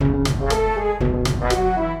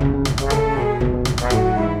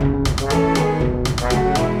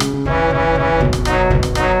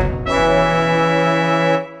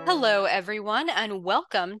everyone, and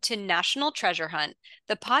welcome to National Treasure Hunt,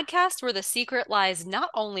 the podcast where the secret lies not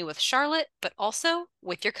only with Charlotte, but also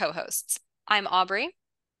with your co-hosts. I'm Aubrey,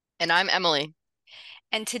 And I'm Emily.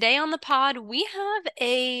 and today on the pod, we have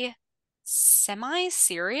a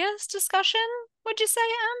semi-serious discussion, would you say,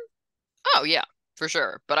 Em? Oh, yeah, for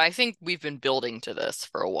sure. But I think we've been building to this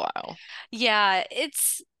for a while. Yeah,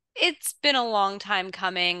 it's been a long time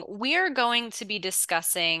coming. We're going to be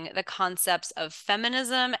discussing the concepts of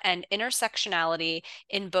feminism and intersectionality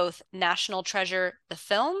in both National Treasure, the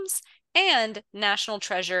films, and National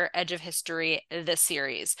Treasure, Edge of History, the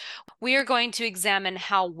series. We are going to examine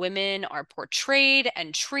how women are portrayed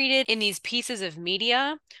and treated in these pieces of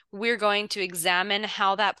media. We're going to examine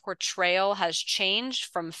how that portrayal has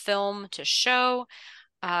changed from film to show.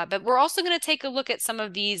 But we're also going to take a look at some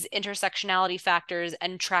of these intersectionality factors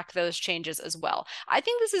and track those changes as well. I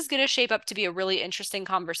think this is going to shape up to be a really interesting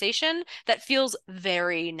conversation that feels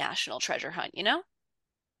very National Treasure Hunt, you know?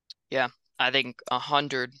 Yeah, I think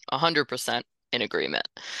 100% in agreement.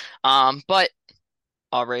 But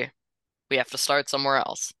Aubrey, we have to start somewhere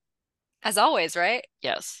else. As always, right?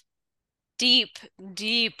 Yes. Deep,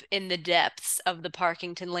 deep in the depths of the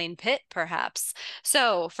Parkington Lane pit, perhaps.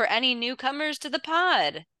 So, for any newcomers to the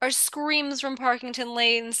pod, our Screams from Parkington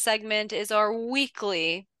Lane segment is our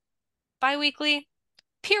weekly, bi-weekly,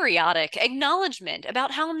 periodic acknowledgement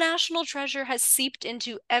about how National Treasure has seeped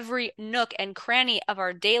into every nook and cranny of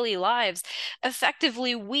our daily lives.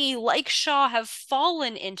 Effectively, we, like Shaw, have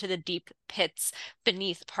fallen into the deep pits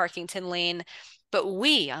beneath Parkington Lane, but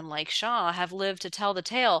we, unlike Shaw, have lived to tell the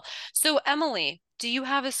tale. So, Emily, do you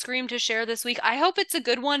have a scream to share this week? I hope it's a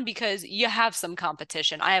good one because you have some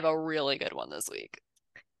competition. I have a really good one this week.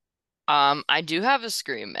 I do have a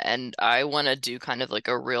scream and I want to do kind of like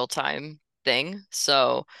a real-time thing.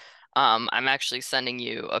 So, I'm actually sending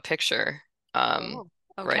you a picture Oh,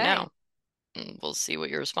 right okay. now. And we'll see what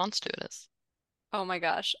your response to it is. Oh my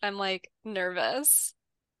gosh, I'm like nervous.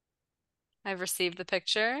 I've received the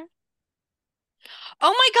picture. Oh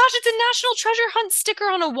my gosh, it's a National Treasure Hunt sticker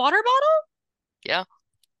on a water bottle? Yeah.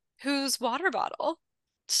 Whose water bottle?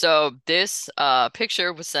 So this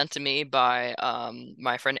picture was sent to me by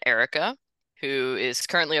my friend Erica, who is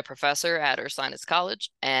currently a professor at Ursinus College,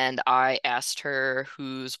 and I asked her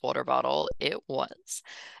whose water bottle it was.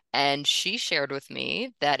 And she shared with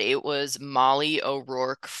me that it was Molly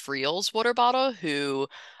O'Rourke Friel's water bottle, who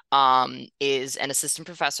is an assistant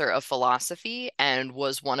professor of philosophy and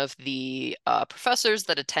was one of the professors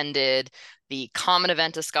that attended the common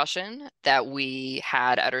event discussion that we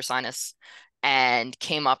had at Ursinus and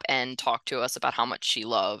came up and talked to us about how much she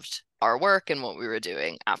loved our work and what we were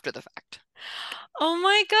doing after the fact. Oh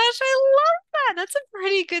my gosh, I love that. That's a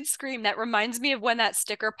pretty good scream. That reminds me of when that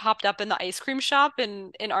sticker popped up in the ice cream shop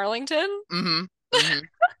in Arlington. Hmm. Hmm.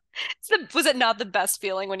 Was it not the best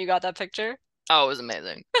feeling when you got that picture? Oh, it was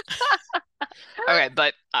amazing. Okay,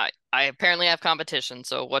 but I apparently have competition,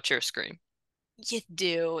 so what's your scream? You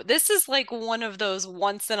do. This is like one of those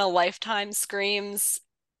once in a lifetime screams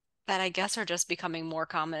that I guess are just becoming more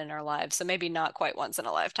common in our lives. So maybe not quite once in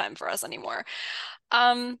a lifetime for us anymore.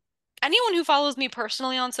 Um, Anyone who follows me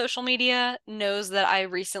personally on social media knows that I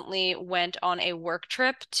recently went on a work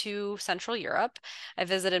trip to Central Europe. I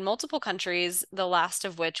visited multiple countries, the last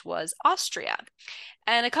of which was Austria.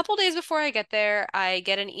 And a couple days before I get there, I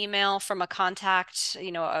get an email from a contact,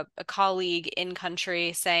 a colleague in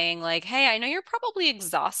country saying, like, hey, I know you're probably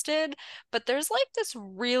exhausted, but there's like this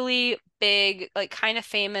really big, like kind of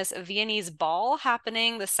famous Viennese ball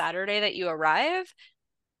happening the Saturday that you arrive.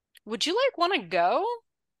 Would you like want to go?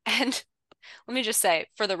 And let me just say,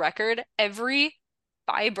 for the record, every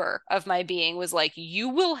fiber of my being was like, you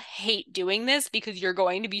will hate doing this because you're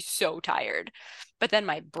going to be so tired. But then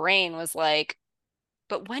my brain was like,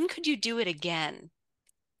 but when could you do it again?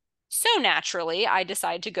 So naturally, I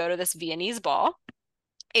decide to go to this Viennese ball.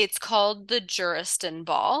 It's called the Juriston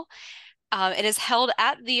Ball. It is held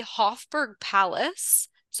at the Hofburg Palace.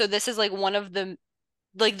 So this is like one of the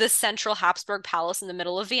central Habsburg Palace in the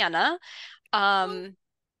middle of Vienna. Um,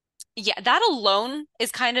 yeah, that alone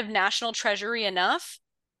is kind of national treasury enough.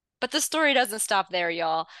 But the story doesn't stop there,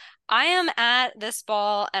 y'all. I am at this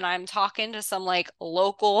ball and I'm talking to some like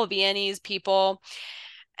local Viennese people.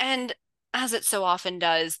 And as it so often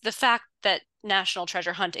does, the fact that National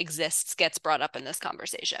Treasure Hunt exists gets brought up in this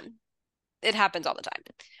conversation. It happens all the time.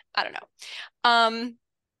 I don't know. Um,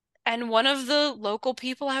 and one of the local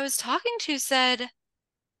people I was talking to said,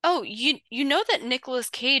 "Oh, you know that Nicolas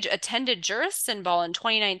Cage attended Juriston Ball in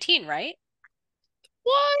 2019, right?"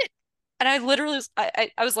 What? And I literally I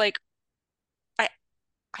was like, I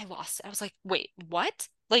I lost it. I was like, "Wait, what?"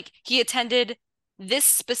 Like he attended this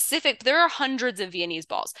specific, there are hundreds of Viennese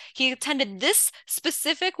balls. He attended this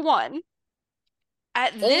specific one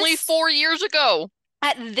at Only this 4 years ago.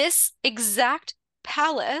 at this exact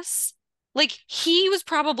palace. Like he was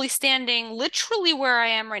probably standing literally where I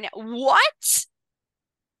am right now. What?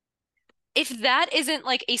 If that isn't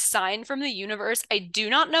like a sign from the universe, I do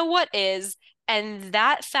not know what is. And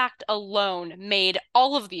that fact alone made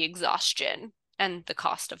all of the exhaustion and the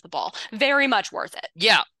cost of the ball very much worth it.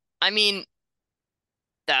 Yeah. I mean,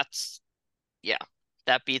 that's, yeah,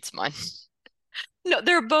 that beats mine. No,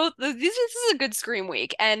 they're both this is a good Scream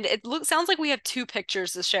week, and it looks sounds like we have two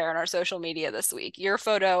pictures to share on our social media this week. Your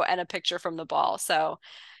photo and a picture from the ball. So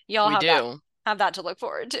y'all We do. have that to look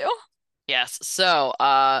forward to. Yes. So,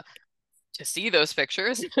 to see those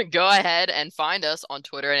pictures, go ahead and find us on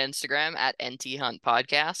Twitter and Instagram at NT Hunt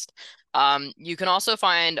Podcast. You can also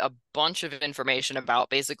find a bunch of information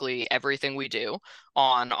about basically everything we do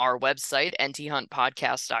on our website,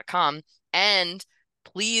 nthuntpodcast.com. And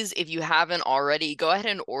please, if you haven't already, go ahead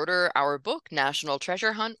and order our book, National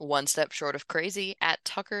Treasure Hunt, One Step Short of Crazy, at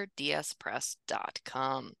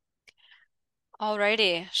tuckerdspress.com.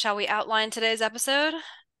 Alrighty, shall we outline today's episode?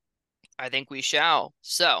 I think we shall.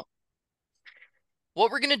 So, what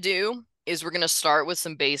we're going to do is we're going to start with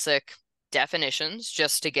some basic definitions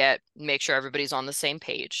just to make sure everybody's on the same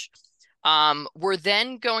page. We're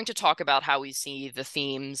then going to talk about how we see the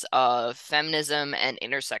themes of feminism and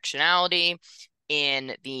intersectionality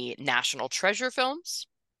in the National Treasure films,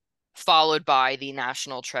 followed by the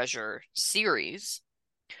National Treasure series.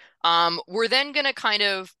 We're then going to kind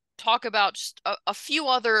of talk about just a few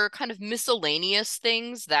other kind of miscellaneous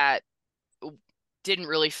things that didn't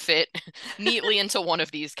really fit neatly into one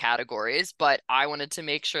of these categories, but I wanted to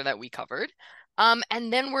make sure that we covered.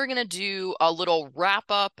 And then we're going to do a little wrap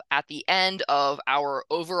up at the end of our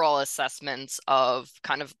overall assessments of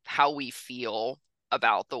kind of how we feel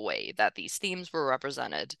about the way that these themes were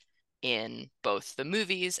represented in both the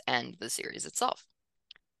movies and the series itself.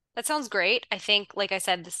 That sounds great. I think, like I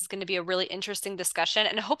said, this is going to be a really interesting discussion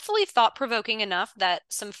and hopefully thought-provoking enough that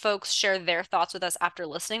some folks share their thoughts with us after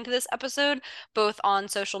listening to this episode, both on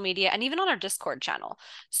social media and even on our Discord channel.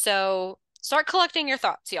 So start collecting your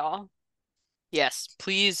thoughts, y'all. Yes,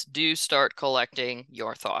 please do start collecting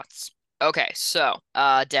your thoughts. Okay, so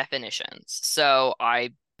definitions.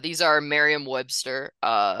 These are Merriam-Webster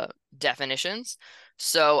definitions.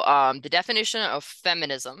 So the definition of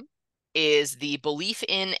feminism is the belief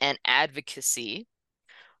in and advocacy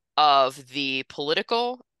of the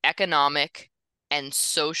political, economic, and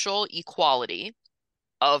social equality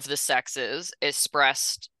of the sexes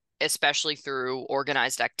expressed especially through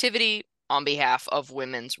organized activity on behalf of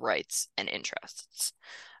women's rights and interests.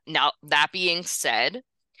 Now, that being said,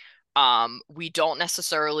 we don't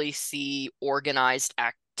necessarily see organized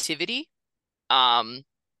activity um,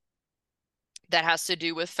 that has to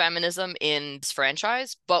do with feminism in this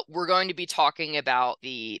franchise, but we're going to be talking about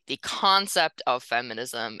the concept of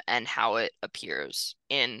feminism and how it appears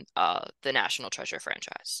in the National Treasure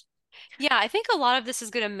franchise. Yeah, I think a lot of this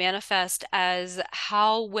is going to manifest as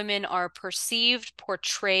how women are perceived,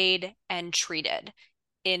 portrayed, and treated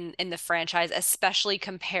in the franchise, especially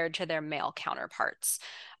compared to their male counterparts.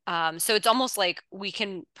 So it's almost like we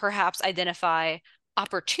can perhaps identify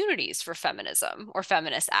opportunities for feminism or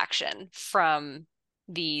feminist action from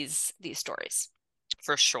these stories.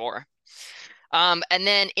 For sure. And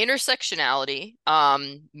then intersectionality,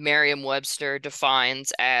 Merriam-Webster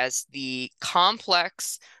defines as the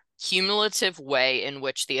complex, cumulative way in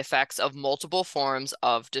which the effects of multiple forms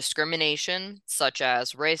of discrimination, such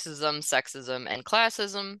as racism, sexism, and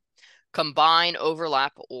classism, combine,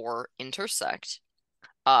 overlap, or intersect,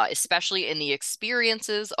 especially in the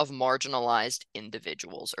experiences of marginalized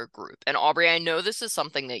individuals or group. And Aubrey, I know this is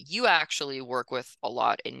something that you actually work with a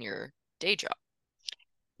lot in your day job.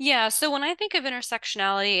 Yeah, so when I think of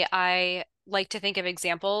intersectionality, I like to think of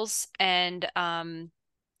examples and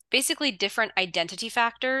basically different identity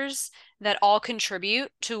factors that all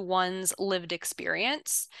contribute to one's lived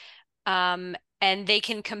experience. And they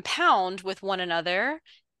can compound with one another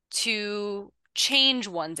to change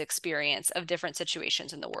one's experience of different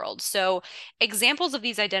situations in the world. So, examples of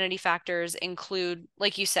these identity factors include,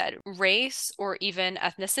 like you said, race or even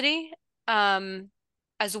ethnicity, um,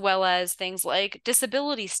 as well as things like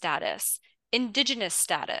disability status, indigenous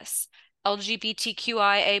status,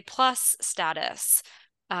 LGBTQIA plus status.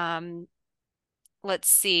 Um, let's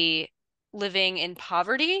see, living in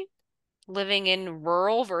poverty, living in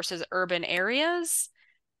rural versus urban areas.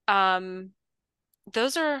 Um,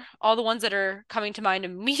 those are all the ones that are coming to mind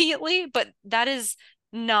immediately, but that is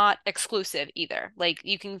not exclusive either. Like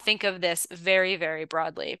you can think of this very, very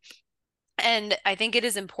broadly. And I think it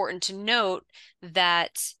is important to note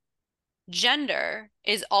that gender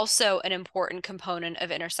is also an important component of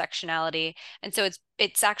intersectionality. And so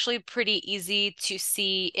it's actually pretty easy to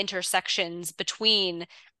see intersections between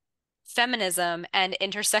feminism and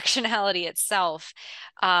intersectionality itself.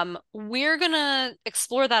 We're gonna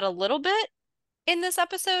explore that a little bit in this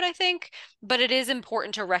episode, I think, but it is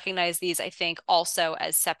important to recognize these, I think, also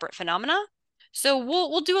as separate phenomena. So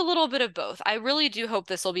we'll do a little bit of both. I really do hope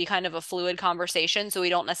this will be kind of a fluid conversation, so we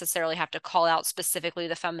don't necessarily have to call out specifically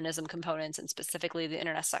the feminism components and specifically the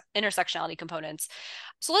intersectionality components.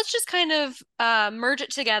 So let's just kind of merge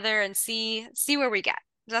it together and see where we get.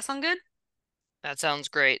 Does that sound good? That sounds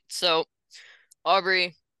great. So,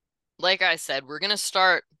 Aubrey, like I said, we're gonna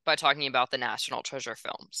start by talking about the National Treasure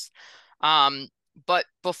films. Um, but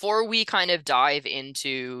before we kind of dive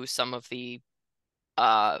into some of the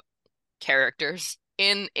uh characters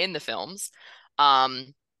in the films,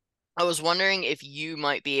 um, I was wondering if you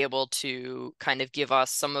might be able to kind of give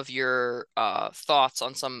us some of your thoughts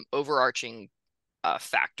on some overarching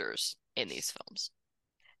factors in these films.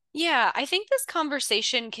 Yeah, I think this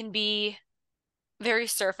conversation can be very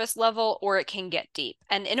surface level or it can get deep.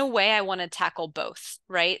 And in a way, I want to tackle both,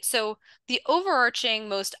 right? So, the overarching,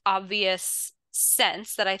 most obvious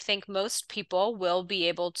sense that I think most people will be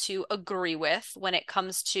able to agree with when it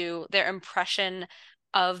comes to their impression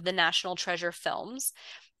of the National Treasure films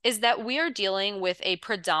is that we are dealing with a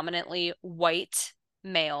predominantly white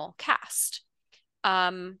male cast.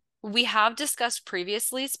 We have discussed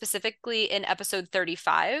previously, specifically in episode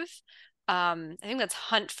 35. I think that's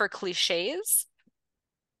Hunt for Cliches,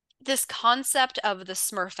 this concept of the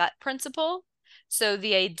Smurfette principle. So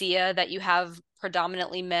the idea that you have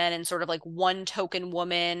predominantly men and sort of like one token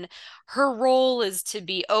woman, her role is to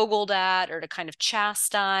be ogled at or to kind of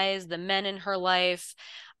chastise the men in her life.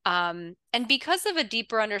 And because of a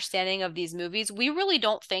deeper understanding of these movies, we really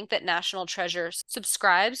don't think that National Treasure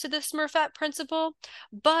subscribes to the Smurfette principle.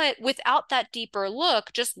 But without that deeper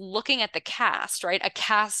look, just looking at the cast, right? A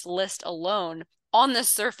cast list alone, on the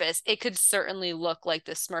surface, it could certainly look like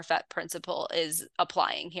the Smurfette principle is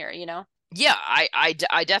applying here, you know? Yeah,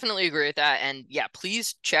 I definitely agree with that. And yeah,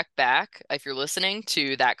 please check back if you're listening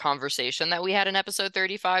to that conversation that we had in episode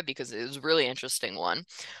 35 because it was a really interesting one.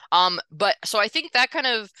 But so I think that kind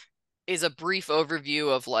of is a brief overview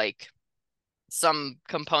of like some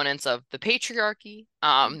components of the patriarchy,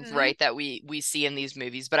 Hmm. right, that we see in these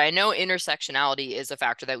movies. But I know intersectionality is a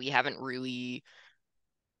factor that we haven't really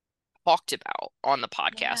talked about on the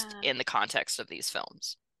podcast Yeah, in the context of these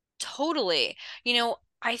films. totally.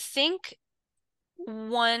 I think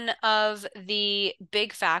one of the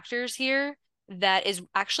big factors here that is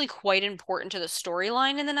actually quite important to the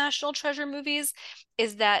storyline in the National Treasure movies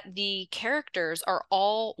is that the characters are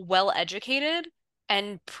all well educated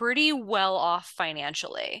and pretty well off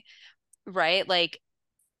financially, right? Like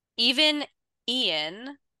even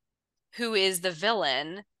Ian, who is the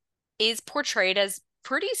villain, is portrayed as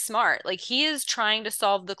pretty smart. Like he is trying to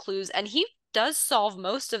solve the clues and he does solve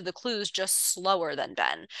most of the clues just slower than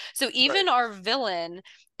Ben. So Right. even our villain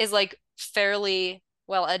is like fairly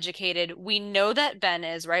well educated. We know that Ben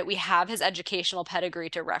is, right? We have his educational pedigree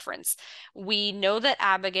to reference. We know that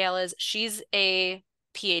Abigail is, she's a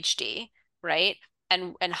PhD, right?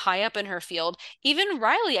 And high up in her field. Even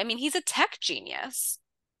Riley, I mean, he's a tech genius.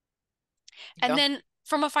 And Yeah. then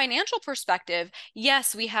from a financial perspective,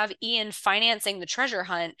 yes, we have Ian financing the treasure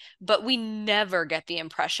hunt, but we never get the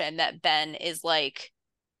impression that Ben is like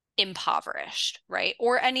impoverished, right?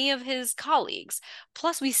 Or any of his colleagues.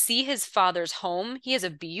 Plus, we see his father's home. He has a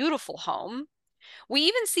beautiful home. We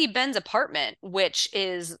even see Ben's apartment, which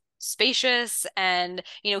is spacious and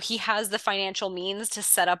he has the financial means to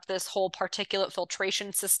set up this whole particulate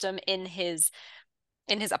filtration system in his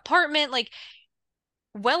apartment. Like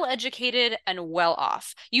well educated and well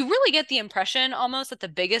off. You really get the impression almost that the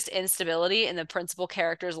biggest instability in the principal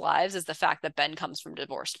characters' lives is the fact that Ben comes from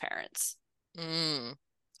divorced parents. Mm,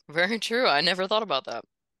 very true. I never thought about that.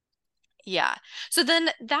 Yeah. So then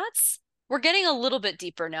we're getting a little bit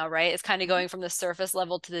deeper now, right? It's kind of Mhm. going from the surface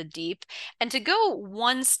level to the deep. And to go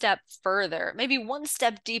one step further, maybe one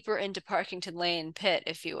step deeper into Parkington Lane pit,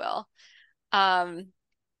 if you will. Um,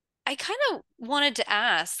 I kind of wanted to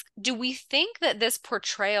ask, do we think that this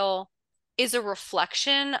portrayal is a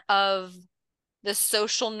reflection of the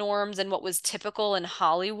social norms and what was typical in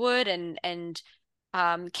Hollywood and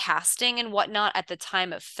casting and whatnot at the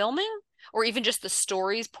time of filming, or even just the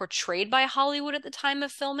stories portrayed by Hollywood at the time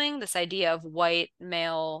of filming, this idea of white,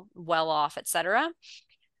 male, well-off, etc.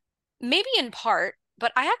 Maybe in part,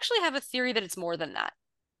 but I actually have a theory that it's more than that.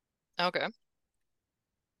 Okay.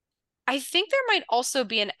 I think there might also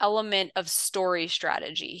be an element of story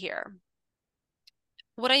strategy here.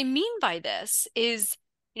 What I mean by this is,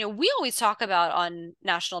 we always talk about on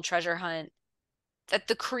National Treasure Hunt that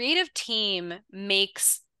the creative team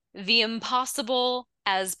makes the impossible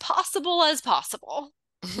as possible,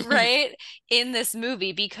 right? In this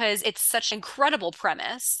movie, because it's such an incredible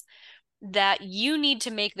premise that you need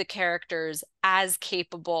to make the characters as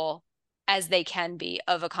capable as they can be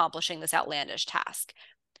of accomplishing this outlandish task.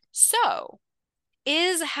 So,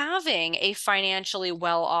 is having a financially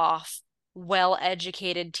well off, well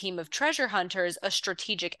educated team of treasure hunters a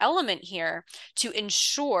strategic element here to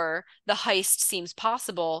ensure the heist seems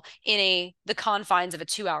possible in the confines of a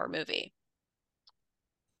 2 hour movie?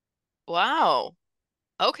 Wow.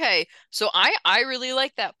 Okay. So I really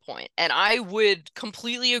like that point, and I would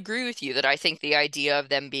completely agree with you that I think the idea of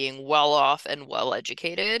them being well off and well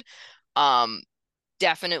educated um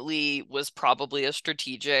definitely was probably a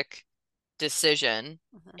strategic decision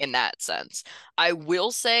Mhm. in that sense. I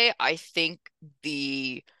will say I think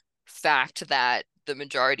the fact that the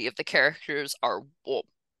majority of the characters are, well,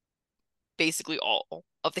 basically all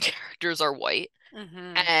of the characters are white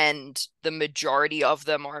Hmm. and the majority of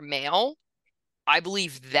them are male, I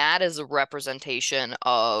believe that is a representation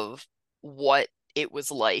of what it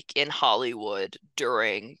was like in Hollywood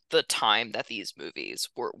during the time that these movies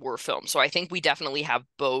were filmed. So I think we definitely have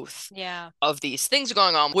both Yeah. of these things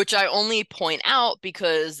going on, which I only point out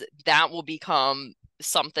because that will become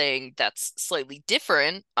something that's slightly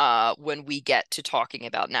different when we get to talking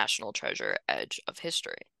about National Treasure: Edge of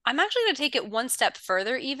History. I'm actually going to take it one step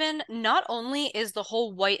further, even. Not only is the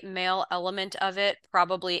whole white male element of it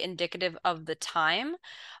probably indicative of the time,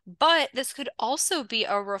 but this could also be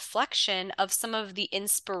a reflection of some of the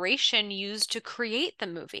inspiration used to create the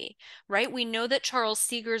movie, right? We know that Charles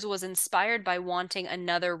Seegers was inspired by wanting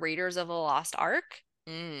another Raiders of the Lost Ark.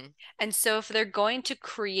 Mm, And so, if they're going to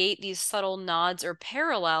create these subtle nods or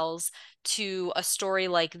parallels to a story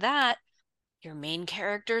like that, your main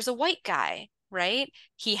character is a white guy, right?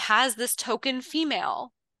 He has this token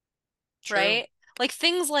female, true. right? Like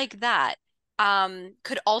things like that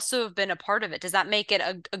could also have been a part of it. Does that make it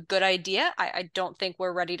a good idea? I don't think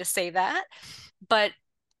we're ready to say that, but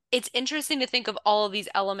it's interesting to think of all of these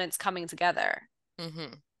elements coming together.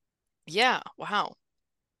 Hmm. Yeah, wow.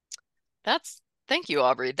 That's Thank you,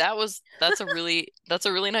 Aubrey. That's a really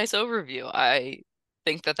nice overview. I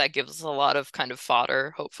think that that gives us a lot of kind of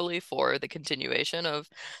fodder, hopefully, for the continuation of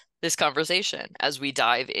this conversation as we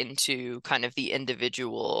dive into kind of the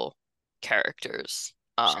individual characters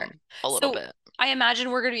Sure. a little So bit. I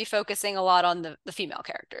imagine we're going to be focusing a lot on the female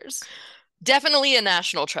characters. Definitely a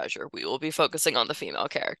national treasure. We will be focusing on the female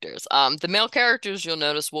characters. The male characters you'll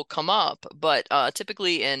notice will come up, but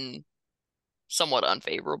typically in somewhat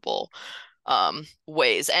unfavorable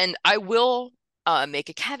ways. And I will make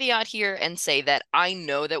a caveat here and say that I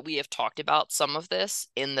know that we have talked about some of this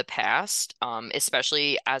in the past,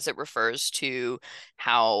 especially as it refers to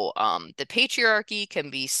how the patriarchy can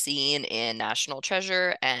be seen in National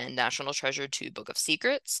Treasure and National Treasure 2 Book of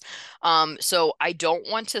Secrets. So I don't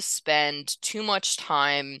want to spend too much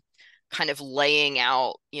time kind of laying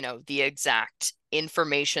out, the exact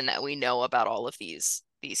information that we know about all of these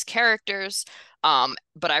characters.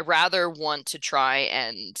 But I rather want to try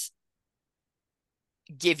and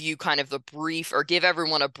give you kind of the brief or give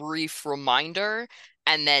everyone a brief reminder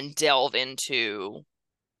and then delve into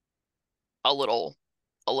a little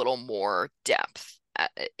a little more depth,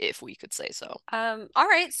 if we could say so. All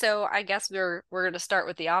right, so I guess we're going to start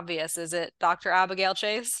with the obvious. Is it Dr. Abigail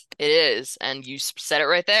Chase? It is, and you said it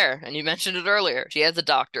right there, and you mentioned it earlier. She has a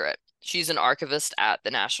doctorate. She's an archivist at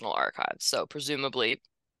the National Archives, so presumably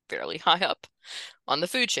fairly high up on the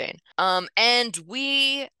food chain. And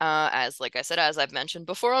we, as like I said, as I've mentioned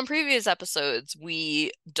before on previous episodes,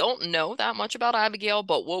 we don't know that much about Abigail,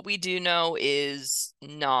 but what we do know is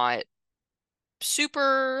not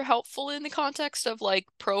super helpful in the context of like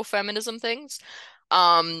pro-feminism things.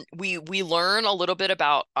 We learn a little bit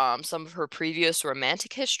about some of her previous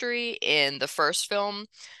romantic history in the first film.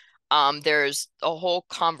 There's a whole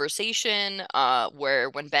conversation where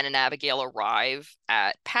when Ben and Abigail arrive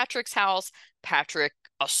at Patrick's house, Patrick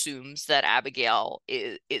assumes that Abigail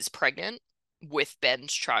is pregnant with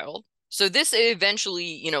Ben's child. So this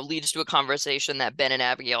eventually, leads to a conversation that Ben and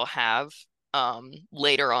Abigail have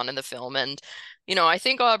later on in the film. And, I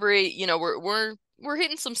think Aubrey, we're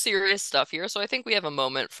hitting some serious stuff here, so I think we have a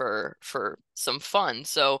moment for some fun.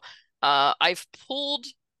 So I've pulled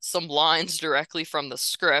some lines directly from the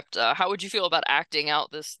script. How would you feel about acting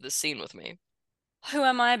out this scene with me? Who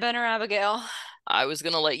am I, Ben or Abigail? I was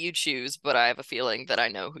gonna let you choose, but I have a feeling that I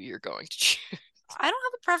know who you're going to choose. I don't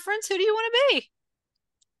have a preference. Who do you want to be?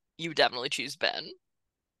 You definitely choose Ben.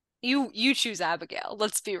 You choose Abigail.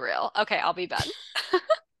 Let's be real. Okay, I'll be Ben.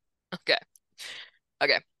 Okay.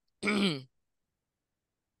 Okay.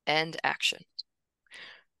 End action.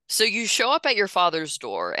 So you show up at your father's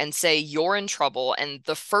door and say you're in trouble, and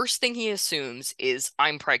the first thing he assumes is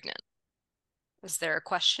I'm pregnant. Is there a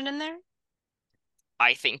question in there?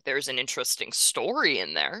 I think there's an interesting story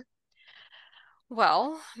in there.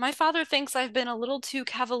 Well, my father thinks I've been a little too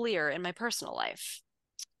cavalier in my personal life.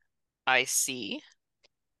 I see.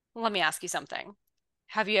 Let me ask you something.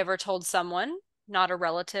 Have you ever told someone, not a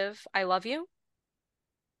relative, I love you?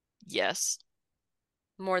 Yes.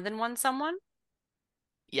 More than one someone?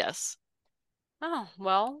 Yes. Oh,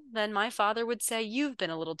 well, then my father would say you've been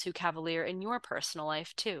a little too cavalier in your personal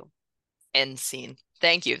life too. End scene.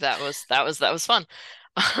 Thank you. That was fun.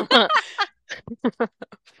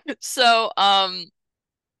 So,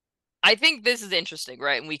 I think this is interesting,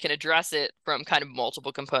 right? And we can address it from kind of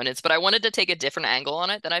multiple components, but I wanted to take a different angle on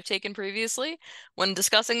it than I've taken previously when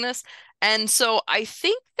discussing this. And so I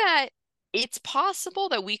think that it's possible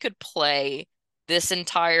that we could play this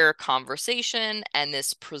entire conversation and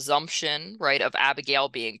this presumption, right, of Abigail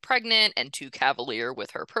being pregnant and too cavalier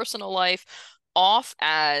with her personal life off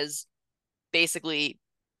as basically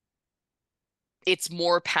it's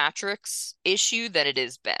more Patrick's issue than it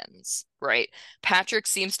is Ben's, right? Patrick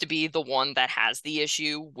seems to be the one that has the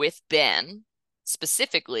issue with Ben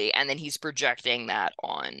specifically, and then he's projecting that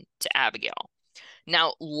on to Abigail.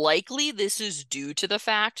 Now, likely this is due to the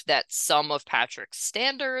fact that some of Patrick's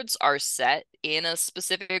standards are set in a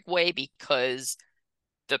specific way because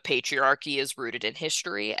the patriarchy is rooted in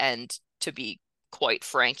history, and to be quite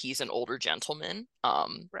frank, he's an older gentleman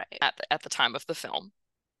Right. at the time of the film.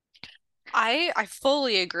 I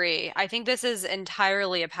fully agree. I think this is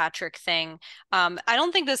entirely a Patrick thing. I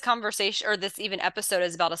don't think this conversation or this even episode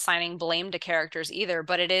is about assigning blame to characters either,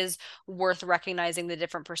 but it is worth recognizing the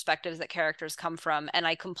different perspectives that characters come from. And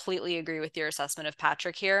I completely agree with your assessment of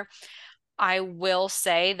Patrick here. I will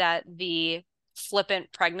say that the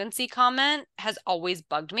flippant pregnancy comment has always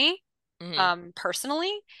bugged me, Hmm.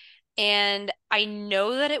 personally. And I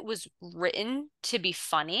know that it was written to be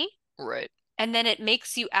funny. Right. And then it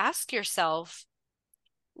makes you ask yourself,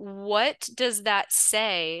 what does that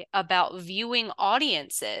say about viewing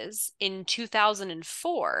audiences in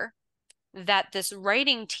 2004 that this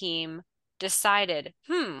writing team decided,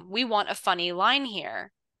 we want a funny line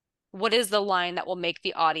here. What is the line that will make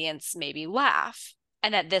the audience maybe laugh?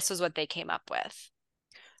 And that this was what they came up with.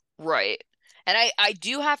 Right. And I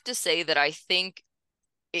do have to say that I think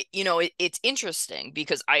it's interesting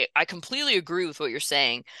because I completely agree with what you're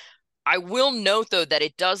saying. I will note though that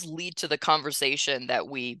it does lead to the conversation that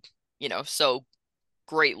we, so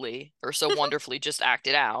greatly or so wonderfully just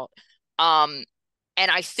acted out. Um, and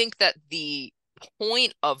I think that the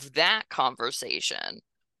point of that conversation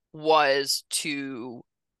was to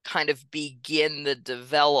kind of begin the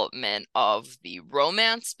development of the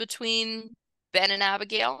romance between Ben and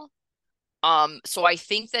Abigail. So I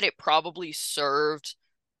think that it probably served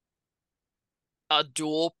a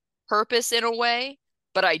dual purpose in a way,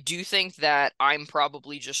 but I do think that I'm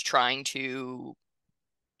probably just trying to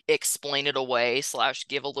explain it away slash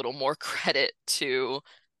give a little more credit to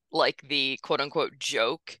like the quote unquote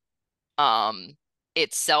joke um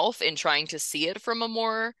itself in trying to see it from a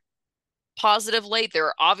more positive light. There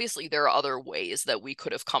are other ways that we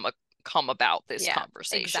could have come about this Yeah,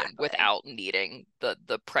 conversation exactly. without needing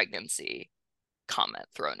the pregnancy comment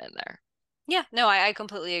thrown in there. Yeah, no, I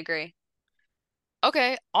completely agree.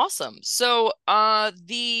 Okay, awesome. So,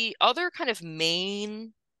 the other kind of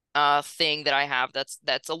main thing that I have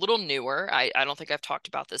that's a little newer. I don't think I've talked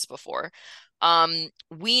about this before.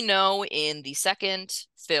 We know in the second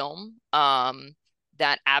film,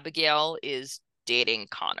 that Abigail is dating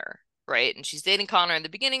Connor, right? And she's dating Connor in the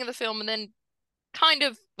beginning of the film and then kind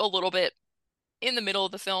of a little bit in the middle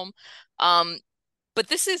of the film. Um, but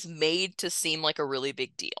this is made to seem like a really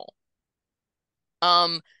big deal.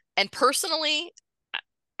 Um, and personally,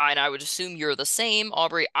 and I would assume you're the same,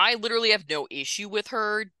 Aubrey. I literally have no issue with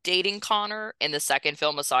her dating Connor in the second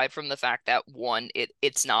film, aside from the fact that one,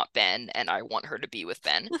 it's not Ben, and I want her to be with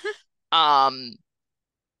Ben. Um,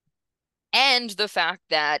 and the fact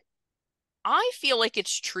that I feel like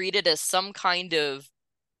it's treated as some kind of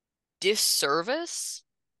disservice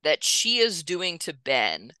that she is doing to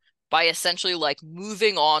Ben by essentially like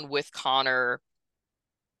moving on with Connor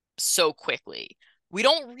so quickly. We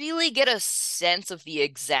don't really get a sense of the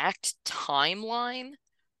exact timeline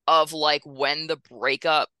of like when the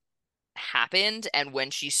breakup happened and when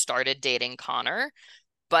she started dating Connor,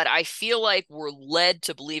 but I feel like we're led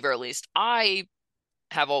to believe, or at least I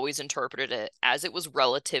have always interpreted it as it was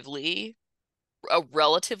relatively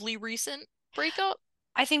recent breakup.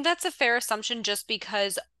 I think that's a fair assumption just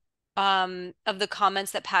because of the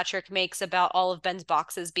comments that Patrick makes about all of Ben's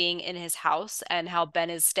boxes being in his house and how Ben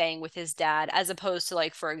is staying with his dad, as opposed to,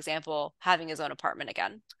 like, for example, having his own apartment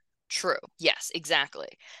again. True. Yes, exactly.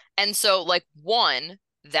 And so, like, one,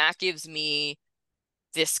 that gives me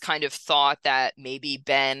this kind of thought that maybe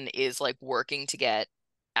Ben is like working to get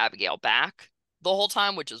Abigail back the whole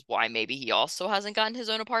time, which is why maybe he also hasn't gotten his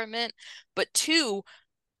own apartment. But two,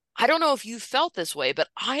 I don't know if you felt this way, but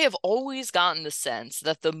I have always gotten the sense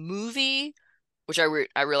that the movie, which I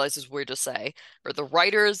realize is weird to say, or the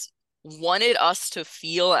writers wanted us to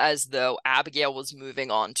feel as though Abigail was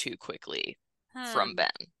moving on too quickly from Hmm.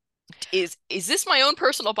 Ben. Is this my own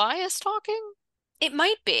personal bias talking? It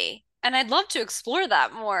might be. And I'd love to explore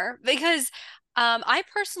that more because I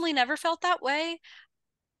personally never felt that way.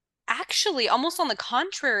 Actually, almost on the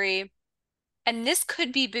contrary, and this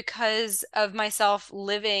could be because of myself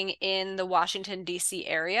living in the Washington, D.C.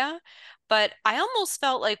 area, but I almost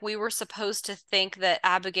felt like we were supposed to think that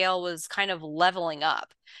Abigail was kind of leveling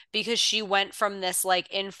up because she went from this like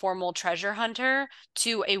informal treasure hunter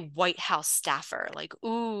to a White House staffer. Like,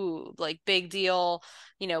 ooh, like big deal,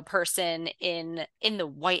 person in the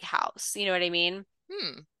White House. You know what I mean?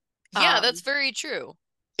 Hmm. Yeah, that's Um, very true.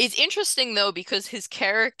 It's interesting though because his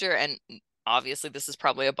character, and obviously this is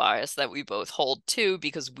probably a bias that we both hold too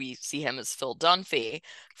because we see him as Phil Dunphy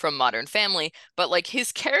from Modern Family, but like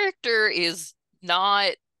his character is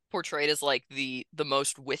not portrayed as like the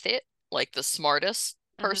most with it, like the smartest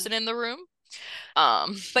mhm. person in the room.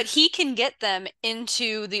 Um, But he can get them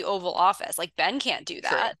into the Oval Office. Like Ben can't do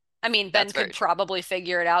true. that. I mean, Ben That's could very true. probably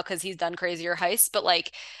figure it out because he's done crazier heists, but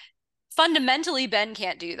like fundamentally, Ben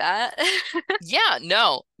can't do that. Yeah,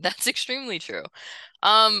 no, that's extremely true.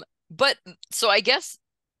 Um, but so I guess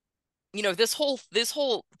this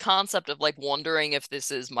whole concept of like wondering if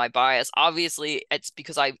this is my bias, obviously it's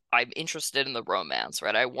because I'm interested in the romance,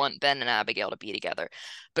 right? I want Ben and Abigail to be together.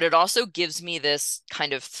 But it also gives me this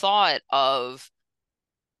kind of thought of,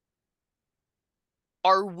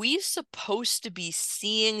 are we supposed to be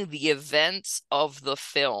seeing the events of the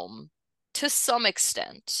film to some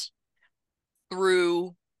extent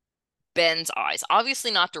through Ben's eyes?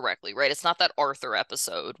 Obviously not directly, right? It's not that Arthur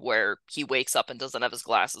episode where he wakes up and doesn't have his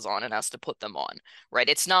glasses on and has to put them on, right?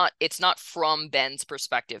 It's not from Ben's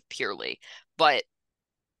perspective purely, but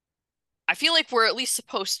I feel like we're at least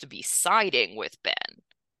supposed to be siding with Ben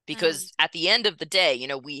Mm, because at the end of the day,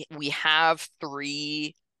 we have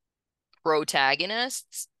three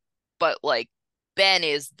protagonists, but like Ben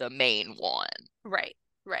is the main one. right,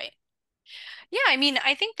 right. Yeah, I mean,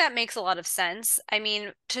 I think that makes a lot of sense. I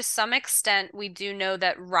mean, to some extent, we do know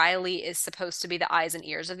that Riley is supposed to be the eyes and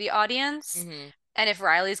ears of the audience. Hmm. And if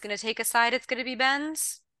Riley's going to take a side, it's going to be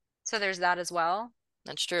Ben's. So there's that as well.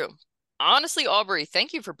 That's true. Honestly, Aubrey,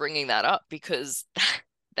 thank you for bringing that up because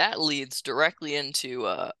that leads directly into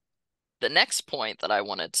the next point that I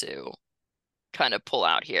wanted to kind of pull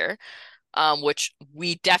out here, which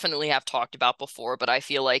we definitely have talked about before, but I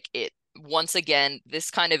feel like it once again,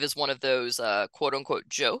 this kind of is one of those quote unquote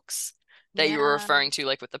jokes that you were Yeah. referring to,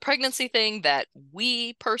 like with the pregnancy thing, that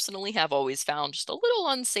we personally have always found just a little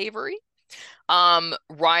unsavory.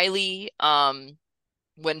 Riley,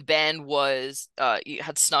 when Ben was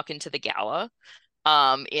had snuck into the gala,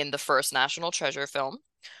 in the first National Treasure film,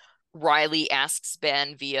 Riley asks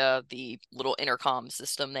Ben via the little intercom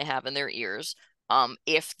system they have in their ears,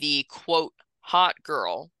 if the quote hot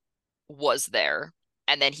girl was there,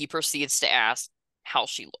 and then he proceeds to ask how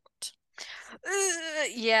she looked.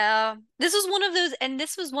 Yeah. This was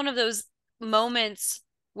one of those moments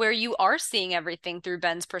where you are seeing everything through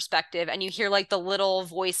Ben's perspective and you hear like the little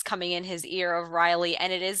voice coming in his ear of Riley,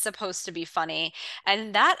 and it is supposed to be funny.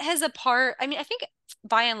 And that has a part, I mean, I think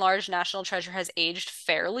by and large, National Treasure has aged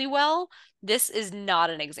fairly well. This is not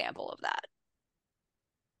an example of that.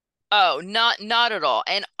 Oh, not at all.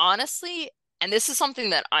 And honestly, and this is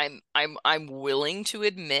something that I'm willing to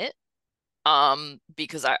admit,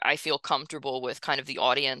 because I feel comfortable with kind of the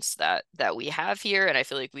audience that we have here, and I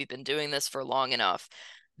feel like we've been doing this for long enough.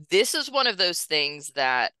 This is one of those things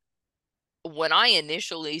that when I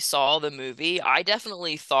initially saw the movie, I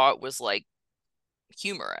definitely thought was like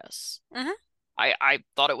humorous. Hmm. I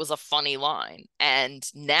thought it was a funny line. And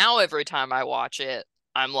now every time I watch it,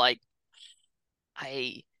 I'm like,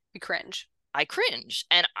 I We cringe. I cringe.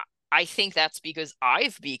 And I think that's because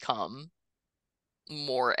I've become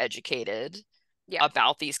more educated Yeah.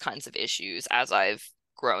 about these kinds of issues as I've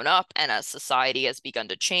grown up and as society has begun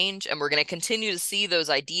to change. And we're going to continue to see those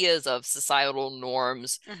ideas of societal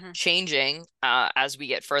norms Hmm. changing as we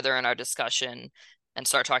get further in our discussion and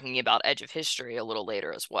start talking about Edge of History a little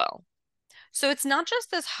later as well. So it's not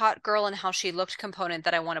just this hot girl and how she looked component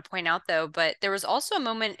that I want to point out, though, but there was also a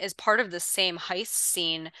moment as part of the same heist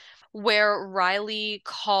scene where Riley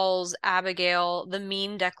calls Abigail the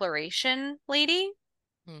mean declaration lady,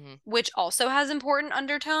 Hmm. which also has important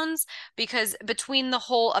undertones because between the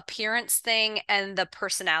whole appearance thing and the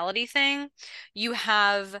personality thing, you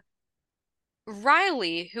have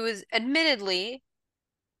Riley, who is admittedly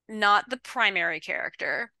not the primary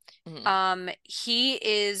character. Hmm. He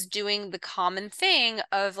is doing the common thing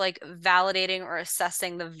of like validating or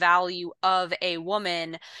assessing the value of a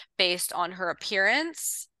woman based on her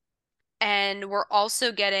appearance. And we're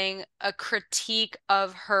also getting a critique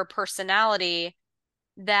of her personality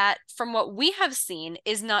that, from what we have seen,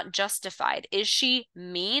 is not justified. Is she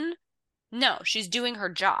mean? No, she's doing her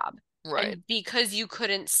job. Right. And because you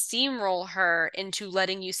couldn't steamroll her into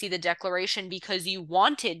letting you see the declaration because you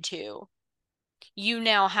wanted to, you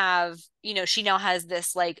now have, she now has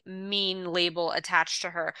this like mean label attached to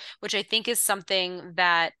her, which I think is something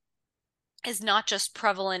that is not just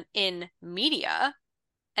prevalent in media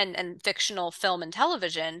and fictional film and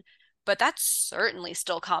television, but that's certainly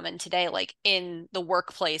still common today, like in the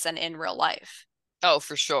workplace and in real life. Oh,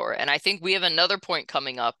 for sure. And I think we have another point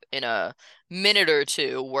coming up in a minute or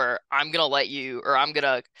two where I'm gonna let you, or I'm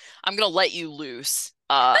gonna let you loose,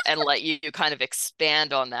 and let you kind of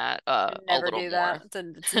expand on that a Never little do that. more.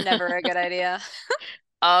 It's never a good idea.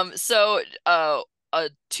 So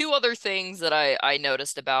two other things that I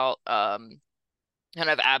noticed about kind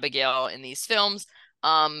of Abigail in these films.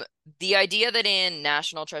 Um, the idea that in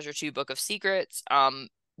National Treasure 2 Book of Secrets,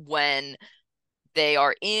 when they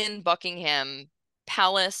are in Buckingham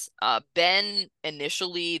Palace. Ben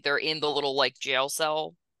initially, they're in the little like jail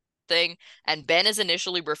cell thing, and Ben is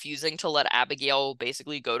initially refusing to let Abigail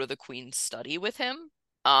basically go to the Queen's study with him.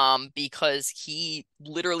 Because he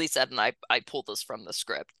literally said, and I pulled this from the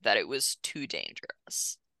script, that it was too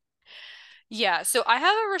dangerous. Yeah, so I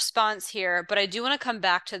have a response here, but I do want to come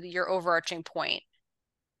back to your overarching point.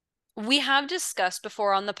 We have discussed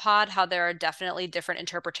before on the pod how there are definitely different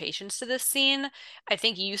interpretations to this scene. I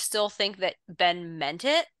think you still think that Ben meant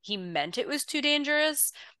it. He meant it was too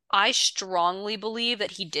dangerous. I strongly believe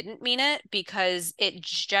that he didn't mean it because it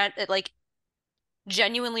like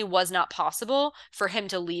genuinely was not possible for him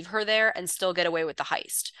to leave her there and still get away with the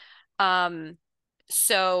heist. Um,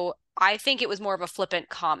 so I think it was more of a flippant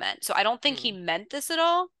comment. So I don't think he Hmm. meant this at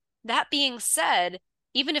all. That being said,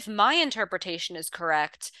 even if my interpretation is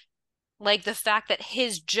correct, like the fact that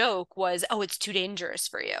his joke was, oh, it's too dangerous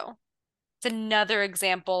for you. It's another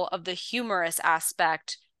example of the humorous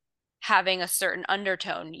aspect having a certain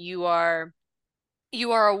undertone. You are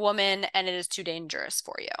a woman and it is too dangerous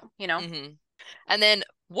for you, you know? Hmm. And then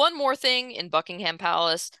one more thing in Buckingham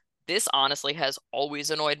Palace. This honestly has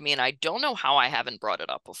always annoyed me, and I don't know how I haven't brought it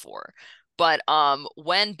up before. But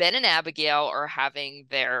when Ben and Abigail are having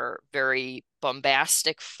their very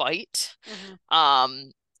bombastic fight, Hmm.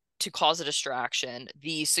 um, to cause a distraction,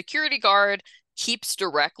 the security guard keeps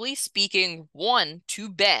directly speaking one to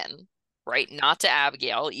Ben, right? Not to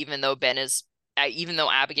Abigail, even though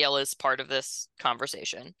Abigail is part of this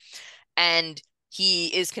conversation. And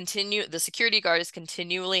the security guard is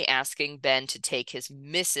continually asking Ben to take his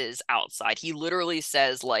missus outside. He literally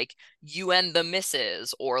says, like, you and the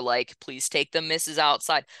missus, or like, please take the missus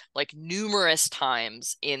outside, like numerous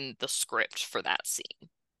times in the script for that scene.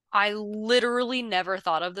 I literally never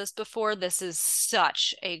thought of this before. This is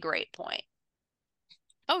such a great point.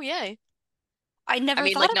 Oh, yay. I I never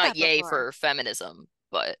mean, thought like, of not that yay before. for feminism,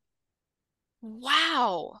 but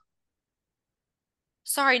Wow.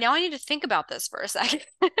 Sorry, now I need to think about this for a second.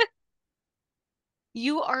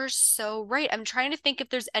 You are so right. I'm trying to think if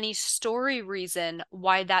there's any story reason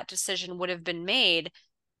why that decision would have been made.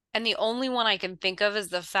 And the only one I can think of is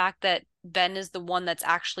the fact that Ben is the one that's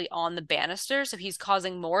actually on the banister, so he's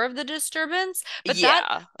causing more of the disturbance.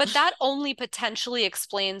 yeah. But that only potentially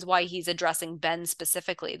explains why he's addressing Ben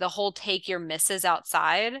specifically. The whole take your misses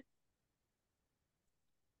outside.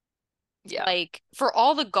 Yeah. Like, for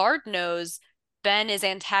all the guard knows, Ben is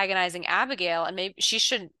antagonizing Abigail, and maybe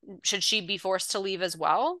should she be forced to leave as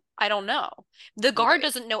well? I don't know. The guard Right.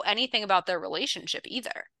 doesn't know anything about their relationship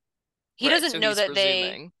either. He Right. doesn't So know he's that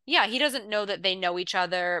presuming. yeah, he doesn't know that they know each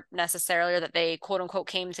other necessarily or that they quote unquote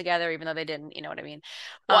came together, even though they didn't, you know what I mean?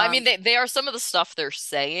 Well, I mean, Um, they are some of the stuff they're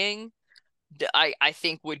saying. I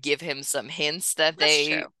think would give him some hints that that's they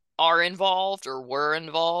true. are involved or were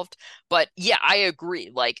involved. But yeah, I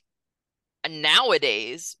agree. Like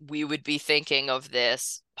nowadays we would be thinking of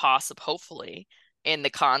this hopefully in the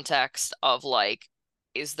context of like,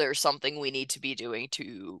 is there something we need to be doing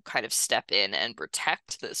to kind of step in and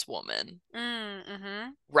protect this woman Mm-hmm.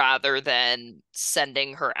 rather than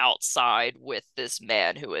sending her outside with this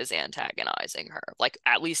man who is antagonizing her? Like,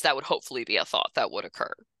 at least that would hopefully be a thought that would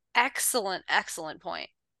occur. Excellent, excellent point.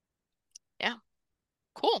 Yeah,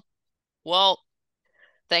 cool. Well,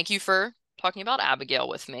 thank you for talking about Abigail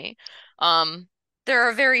with me. Um, There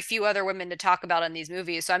are very few other women to talk about in these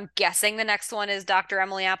movies, so I'm guessing the next one is Dr.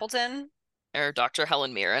 Emily Appleton. or Dr.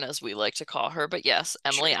 Helen Mirren, as we like to call her, but yes,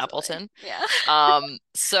 Emily Truthfully. Appleton. Yeah.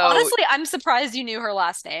 So Honestly, I'm surprised you knew her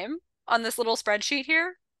last name on this little spreadsheet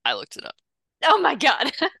here. I looked it up. Oh my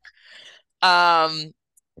God. Um,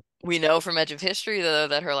 we know from Edge of History though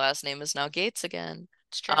that her last name is now Gates again.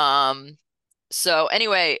 It's true. Um, so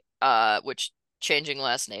anyway, which changing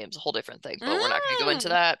last names a whole different thing, but we're not going to go into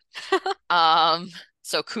Mm. that. Um,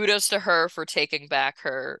 so kudos to her for taking back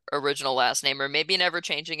her original last name, or maybe never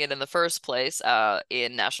changing it in the first place,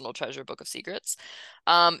 in National Treasure Book of Secrets.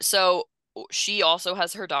 So she also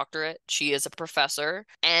has her doctorate. She is a professor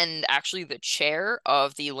and actually the chair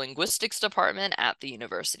of the linguistics department at the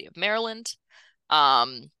University of Maryland.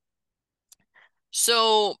 Um,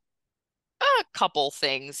 so a couple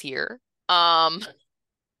things here,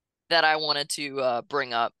 that I wanted to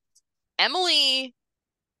bring up. Emily,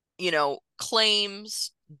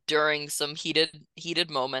 claims during some heated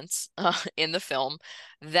moments in the film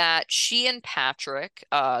that she and Patrick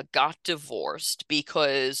got divorced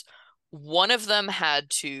because one of them had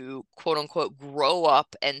to quote unquote grow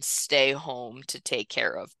up and stay home to take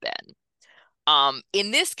care of Ben.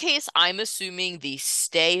 In this case, I'm assuming the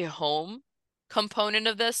stay home component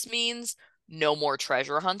of this means no more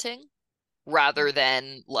treasure hunting rather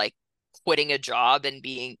than like quitting a job and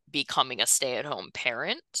becoming a stay-at-home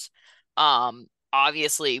parent.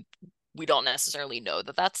 Obviously, we don't necessarily know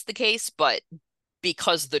that that's the case, but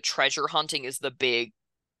because the treasure hunting is the big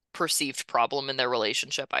perceived problem in their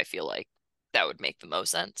relationship, I feel like that would make the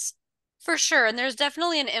most sense. For sure. And there's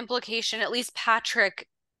definitely an implication, at least Patrick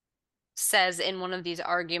says in one of these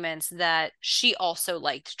arguments that she also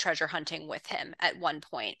liked treasure hunting with him at one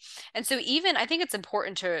point. And so even I think it's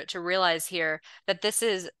important to realize here that this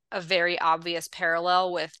is a very obvious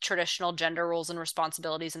parallel with traditional gender roles and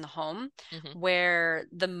responsibilities in the home, Hmm. where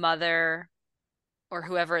the mother or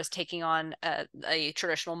whoever is taking on a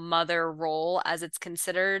traditional mother role as it's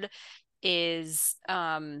considered is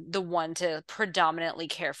the one to predominantly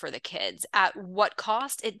care for the kids. At what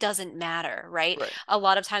cost? It doesn't matter, right? Right. A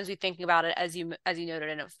lot of times we think about it as you noted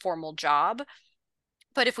in a formal job,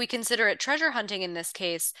 but if we consider it treasure hunting in this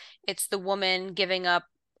case, it's the woman giving up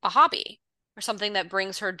a hobby or something that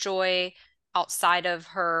brings her joy outside of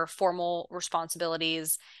her formal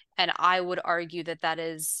responsibilities, and I would argue that that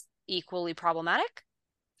is equally problematic.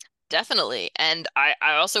 Definitely. And I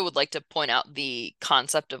also would like to point out the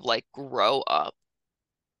concept of like grow up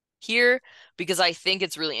here because I think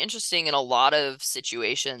it's really interesting in a lot of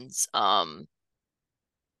situations. I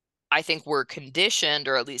think we're conditioned,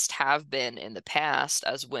 or at least have been in the past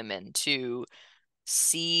as women, to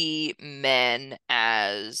see men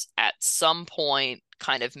as at some point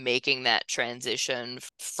kind of making that transition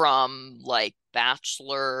from like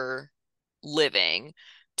bachelor living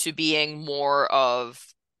to being more of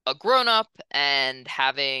a grown up and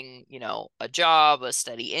having, a job, a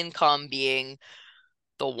steady income, being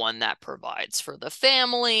the one that provides for the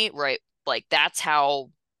family, right? Like that's how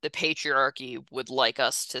the patriarchy would like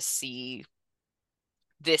us to see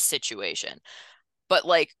this situation. But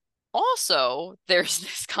like also there's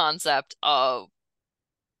this concept of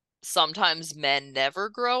sometimes men never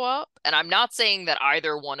grow up, and I'm not saying that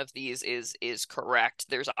either one of these is correct.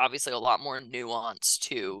 There's obviously a lot more nuance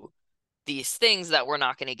to these things that we're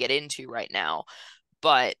not going to get into right now,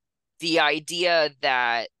 but the idea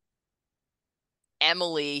that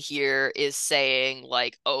Emily here is saying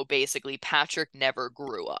like, oh, basically Patrick never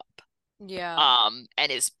grew up, Yeah,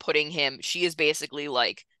 and is putting him, she is basically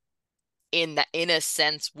like in a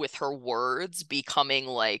sense with her words becoming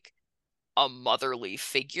like a motherly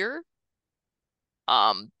figure,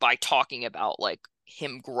 by talking about like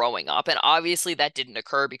him growing up. And obviously that didn't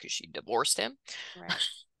occur because she divorced him, right.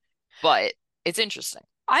 but it's interesting.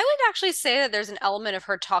 I would actually say that there's an element of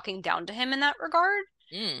her talking down to him in that regard.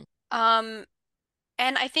 Mm, Um,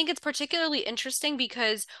 and I think it's particularly interesting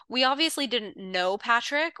because we obviously didn't know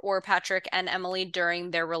Patrick or Patrick and Emily during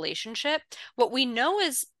their relationship. What we know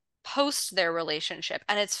is post their relationship.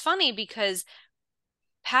 And it's funny because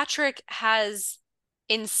Patrick has,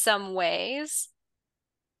 in some ways,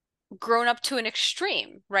 grown up to an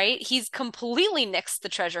extreme, right? He's completely nixed the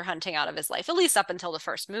treasure hunting out of his life, at least up until the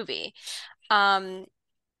first movie. Um,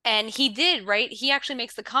 and he did, right? He actually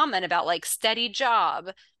makes the comment about like steady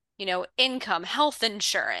job, income, health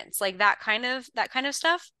insurance, like that kind of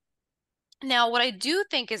stuff. Now, what I do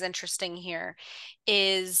think is interesting here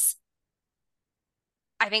is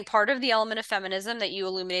I think part of the element of feminism that you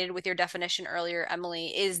illuminated with your definition earlier,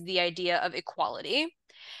 Emily, is the idea of equality.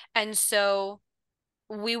 And so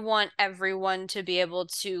we want everyone to be able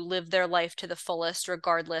to live their life to the fullest,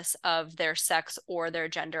 regardless of their sex or their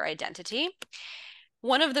gender identity.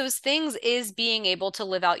 One of those things is being able to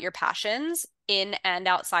live out your passions in and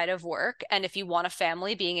outside of work. And if you want a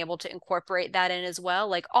family, being able to incorporate that in as well,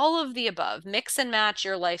 like all of the above, mix and match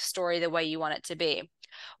your life story the way you want it to be.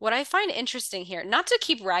 What I find interesting here, not to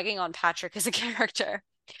keep ragging on Patrick as a character,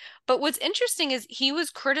 but what's interesting is he was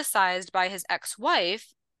criticized by his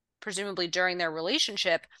ex-wife, presumably during their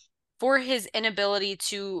relationship, for his inability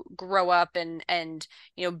to grow up and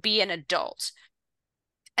be an adult.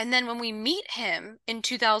 And then when we meet him in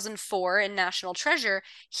 2004 in National Treasure,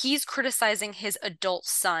 he's criticizing his adult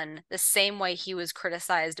son the same way he was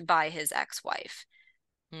criticized by his ex-wife.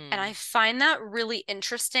 And I Hmm. find that really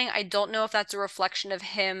interesting. I don't know if that's a reflection of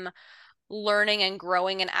him learning and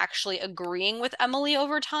growing and actually agreeing with Emily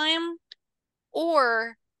over time,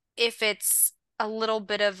 or if it's a little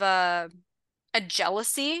bit of a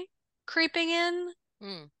jealousy creeping in,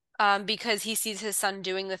 Hmm. because he sees his son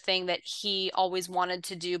doing the thing that he always wanted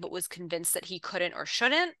to do but was convinced that he couldn't or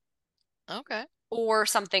shouldn't, Okay. or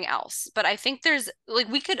something else. But I think there's like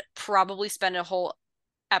we could probably spend a whole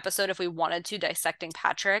episode if we wanted to dissecting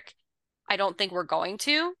Patrick. I don't think we're going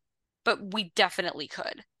to, but we definitely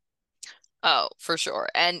could. Oh, for sure.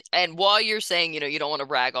 And while you're saying, you don't want to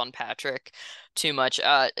rag on Patrick too much,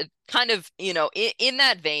 kind of, in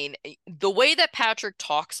that vein, the way that Patrick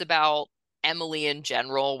talks about Emily in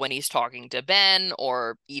general when he's talking to Ben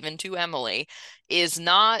or even to Emily is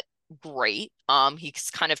not great. He's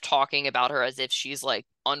kind of talking about her as if she's like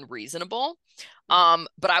unreasonable. Mhm.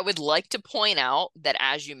 But I would like to point out that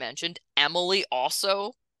as you mentioned, Emily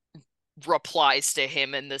also replies to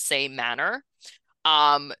him in the same manner.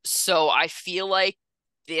 So I feel like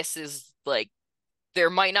this is like there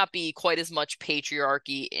might not be quite as much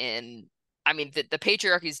patriarchy in I mean the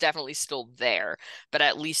patriarchy is definitely still there, but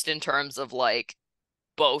at least in terms of like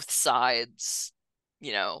both sides,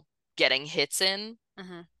 you know, getting hits in,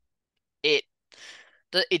 Mhm. it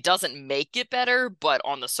it doesn't make it better, but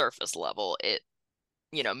on the surface level, it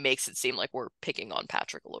makes it seem like we're picking on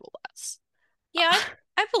Patrick a little less. Yeah,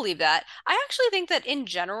 I believe that. I actually think that in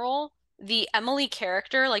general, the Emily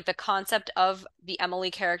character, like the concept of the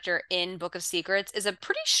Emily character in Book of Secrets, is a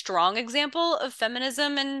pretty strong example of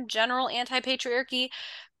feminism and general anti-patriarchy,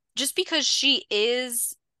 just because she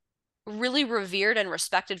is really revered and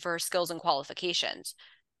respected for her skills and qualifications,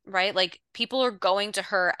 right? Like people are going to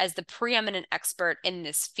her as the preeminent expert in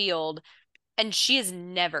this field, and she is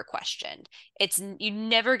never questioned. You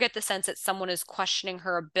never get the sense that someone is questioning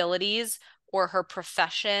her abilities or her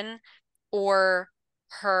profession or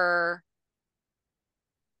her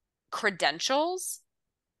credentials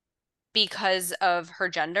because of her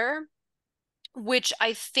gender, which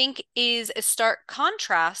I think is a stark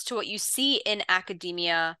contrast to what you see in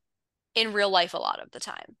academia in real life a lot of the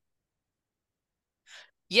time.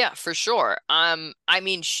 Yeah, for sure. I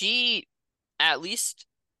mean, she, at least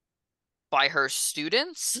by her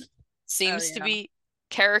students, Oh seems to yeah. be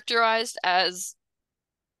characterized as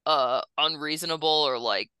unreasonable or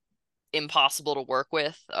like impossible to work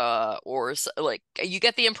with, or like you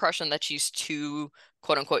get the impression that she's too,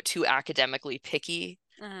 quote unquote, too academically picky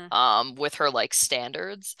Hmm. with her like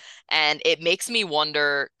standards. And it makes me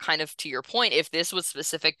wonder, kind of to your point, if this was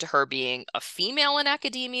specific to her being a female in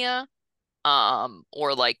academia,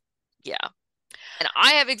 or like, yeah. And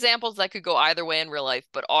I have examples that could go either way in real life,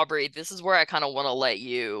 but Aubrey, this is where I kind of want to let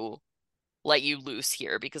you loose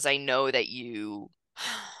here because I know that you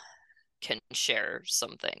can share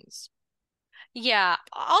some things. Yeah,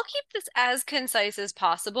 I'll keep this as concise as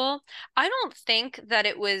possible. I don't think that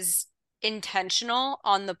it was intentional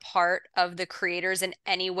on the part of the creators in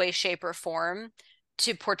any way, shape, or form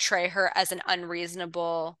to portray her as an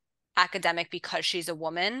unreasonable academic because she's a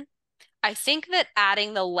woman. I think that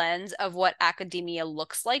adding the lens of what academia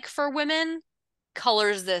looks like for women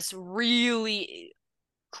colors this really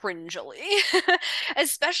cringily,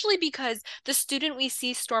 especially because the student we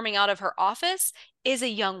see storming out of her office is a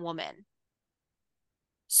young woman.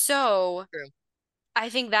 So True. I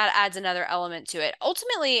think that adds another element to it.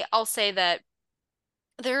 Ultimately, I'll say that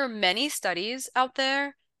there are many studies out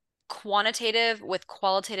there, quantitative with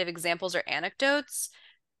qualitative examples or anecdotes,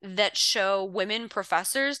 that show women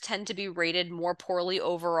professors tend to be rated more poorly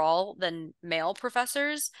overall than male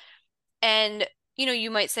professors. And,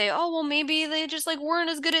 you might say, oh, well, maybe they just like weren't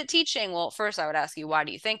as good at teaching. Well, first, I would ask you, why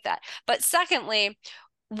do you think that? But secondly,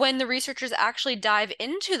 when the researchers actually dive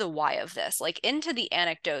into the why of this, like into the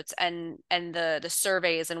anecdotes and the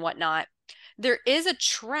surveys and whatnot, there is a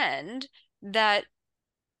trend that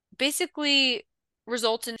basically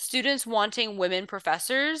results in students wanting women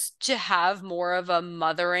professors to have more of a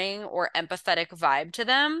mothering or empathetic vibe to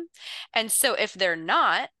them. And so if they're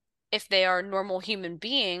not, if they are normal human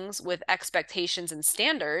beings with expectations and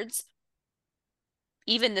standards,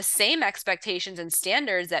 even the same expectations and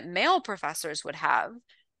standards that male professors would have,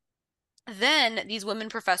 then these women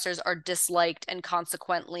professors are disliked and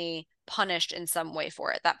consequently punished in some way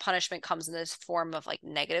for it. That punishment comes in this form of like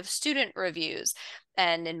negative student reviews.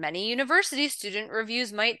 And in many universities, student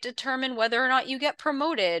reviews might determine whether or not you get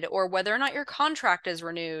promoted or whether or not your contract is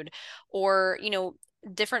renewed or,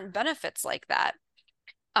 different benefits like that.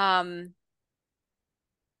 Um,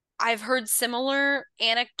 I've heard similar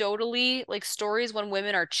anecdotally like stories when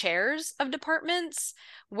women are chairs of departments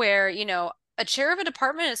where, a chair of a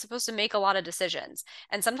department is supposed to make a lot of decisions.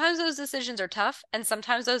 And sometimes those decisions are tough, and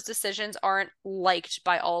sometimes those decisions aren't liked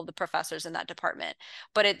by all of the professors in that department.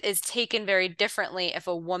 But it is taken very differently if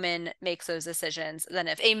a woman makes those decisions than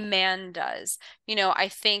if a man does. I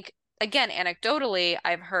think, again, anecdotally,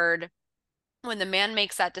 I've heard when the man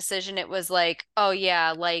makes that decision, it was like, oh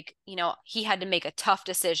yeah, like, he had to make a tough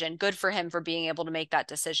decision. Good for him for being able to make that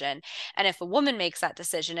decision. And if a woman makes that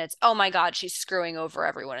decision, it's, oh my God, she's screwing over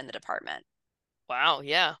everyone in the department. Wow,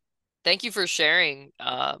 yeah. Thank you for sharing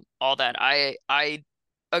all that. I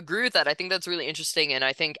agree with that. I think that's really interesting, and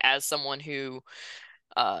I think as someone who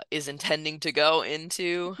is intending to go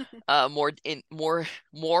into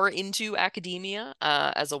more into academia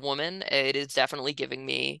as a woman, it is definitely giving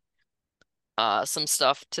me some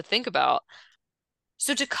stuff to think about.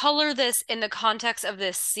 So to color this in the context of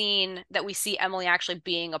this scene that we see Emily actually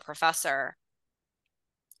being a professor,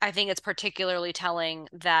 I think it's particularly telling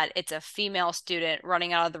that it's a female student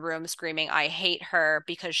running out of the room screaming, I hate her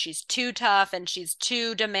because she's too tough and she's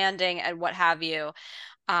too demanding and what have you.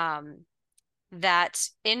 Um, that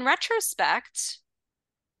in retrospect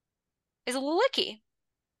is a little icky.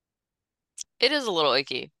 It is a little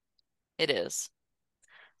icky. It is.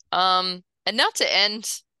 And not to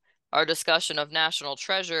end our discussion of National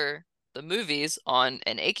Treasure, the movies, on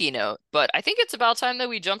an icky note, but I think it's about time that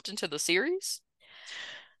we jumped into the series.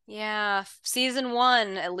 Yeah, season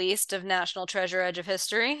one, at least, of National Treasure Edge of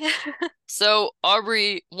History. So,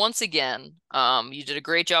 Aubrey, once again, you did a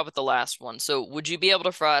great job with the last one. So, would you be able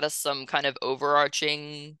to provide us some kind of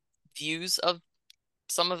overarching views of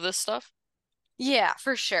some of this stuff? Yeah,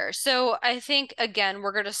 for sure. So I think, again,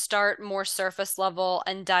 we're going to start more surface level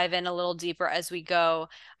and dive in a little deeper as we go.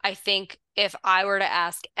 I think if I were to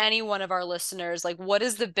ask any one of our listeners, like, what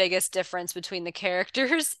is the biggest difference between the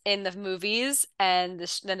characters in the movies and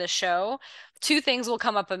the show? Two things will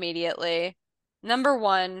come up immediately. Number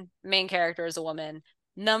one, main character is a woman.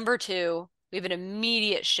 Number two, we have an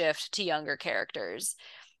immediate shift to younger characters.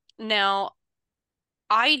 Now,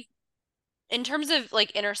 I in terms of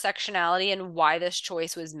like intersectionality and why this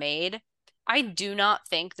choice was made, I do not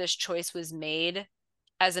think this choice was made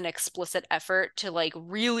as an explicit effort to like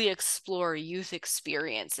really explore youth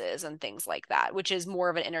experiences and things like that, which is more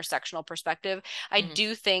of an intersectional perspective. I Hmm.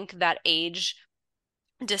 do think that age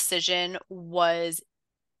decision was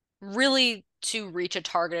really to reach a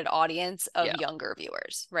targeted audience of Yeah. younger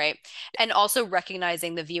viewers, right? And also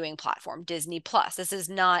recognizing the viewing platform, Disney Plus. This is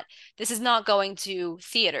not going to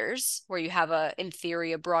theaters where you have in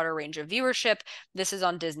theory a broader range of viewership. This is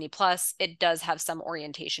on Disney Plus. It does have some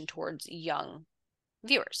orientation towards young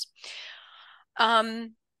viewers.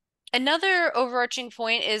 Um, Another overarching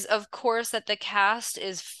point is, of course, that the cast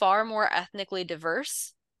is far more ethnically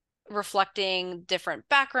diverse, reflecting different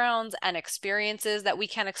backgrounds and experiences that we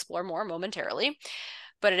can explore more momentarily,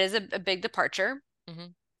 but it is a big departure.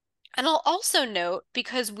 Hmm. And I'll also note,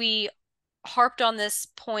 because we harped on this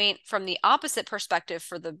point from the opposite perspective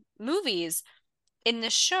for the movies, in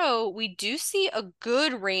the show, we do see a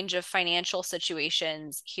good range of financial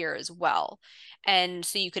situations here as well. And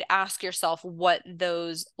so you could ask yourself what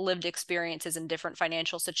those lived experiences in different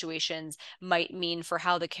financial situations might mean for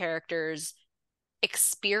how the characters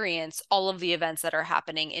experience all of the events that are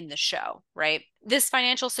happening in the show, right? This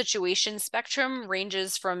financial situation spectrum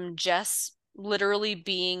ranges from Jess literally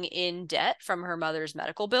being in debt from her mother's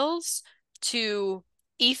medical bills to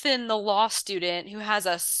Ethan, the law student who has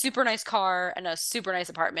a super nice car and a super nice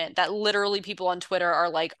apartment that literally people on Twitter are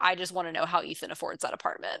like, I just want to know how Ethan affords that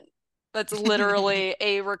apartment. That's literally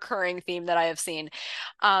a recurring theme that I have seen.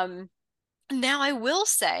 Um, Now I will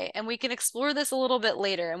say, and we can explore this a little bit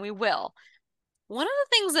later, and we will. One of the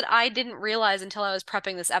things that I didn't realize until I was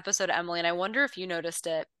prepping this episode, Emily, and I wonder if you noticed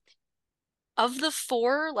it, of the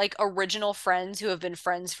four like original friends who have been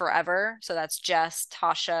friends forever, so that's Jess,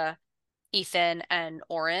 Tasha, Ethan, and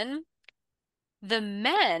Oren,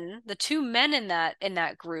 the two men in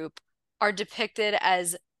that group are depicted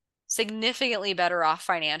as significantly better off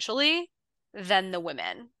financially than the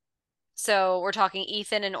women. So we're talking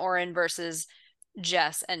Ethan and Oren versus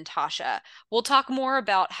Jess and Tasha. We'll talk more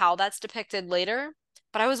about how that's depicted later,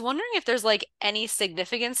 but I was wondering if there's like any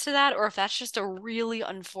significance to that or if that's just a really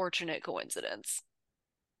unfortunate coincidence.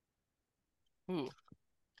 Ooh,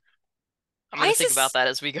 I'm I gonna think about sus that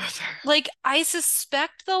as we go through. I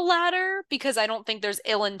suspect the latter because I don't think there's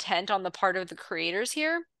ill intent on the part of the creators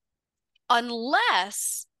here,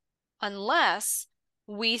 unless unless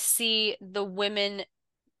we see the women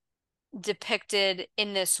depicted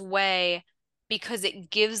in this way because it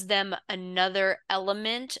gives them another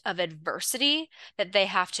element of adversity that they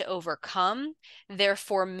have to overcome,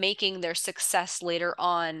 therefore making their success later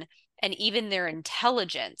on and even their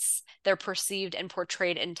intelligence, their perceived and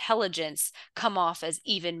portrayed intelligence, come off as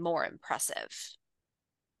even more impressive.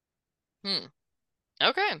 Hmm.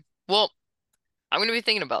 Okay. Well, I'm gonna be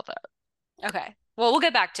thinking about that. Okay. Well, we'll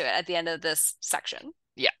get back to it at the end of this section.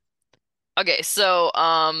 Yeah. Okay, so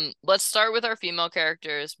let's start with our female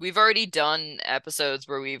characters. We've already done episodes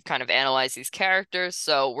where we've kind of analyzed these characters,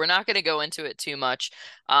 so we're not going to go into it too much.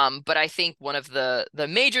 But I think one of the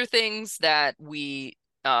major things that we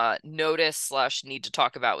notice slash need to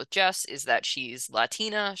talk about with Jess is that she's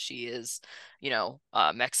Latina. She is,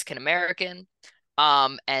 Mexican American.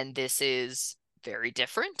 And this is very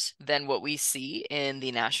different than what we see in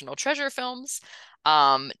the National Treasure films.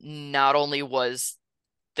 Not only was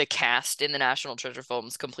the cast in the National Treasure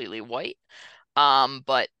films completely white.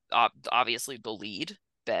 But obviously the lead,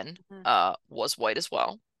 Ben, Mhm. was white as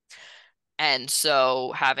well. And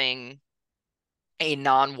so having a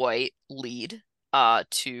non-white lead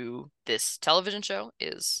to this television show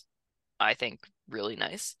is, I think, really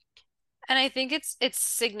nice. And I think it's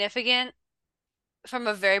significant from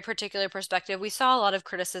a very particular perspective. We saw a lot of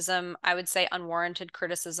criticism, I would say unwarranted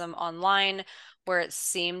criticism online, where it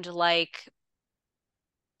seemed like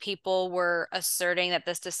people were asserting that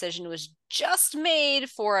this decision was just made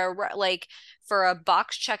for for a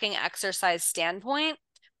box checking exercise standpoint,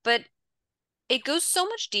 but it goes so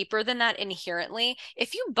much deeper than that inherently.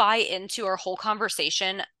 If you buy into our whole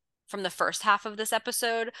conversation from the first half of this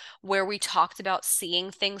episode, where we talked about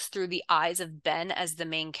seeing things through the eyes of Ben as the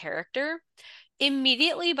main character,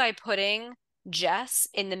 immediately by putting Jess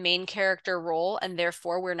in the main character role, and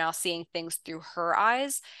therefore we're now seeing things through her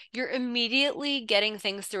eyes, you're immediately getting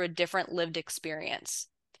things through a different lived experience.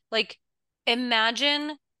 Like,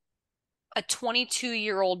 imagine a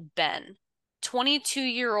 22-year-old Ben,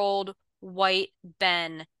 22-year-old white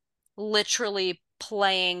Ben, literally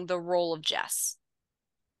playing the role of Jess.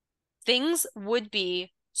 Things would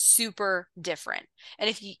be super different.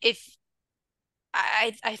 And if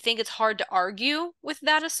I think it's hard to argue with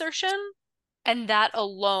that assertion, and that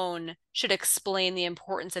alone should explain the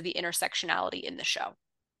importance of the intersectionality in the show.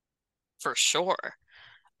 For sure.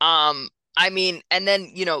 Um, I mean, and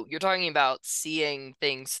then, you're talking about seeing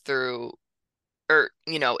things through, or,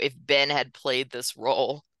 if Ben had played this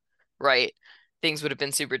role, right, things would have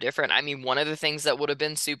been super different. I mean, one of the things that would have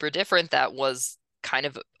been super different that was kind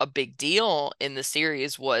of a big deal in the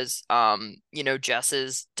series was,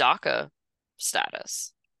 Jess's DACA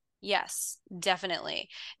status. Yes, definitely.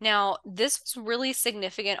 Now, this was really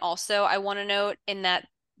significant also. I want to note in that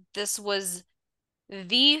this was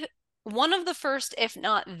the one of the first, if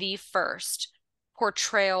not the first,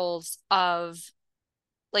 portrayals of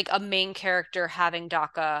like a main character having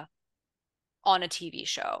DACA on a TV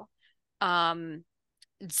show. Um,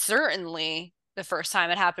 Certainly the first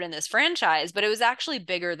time it happened in this franchise, but it was actually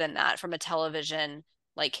bigger than that from a television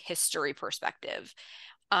like history perspective.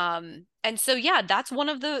 And so yeah, that's one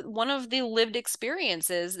of the lived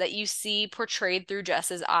experiences that you see portrayed through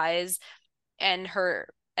Jess's eyes and her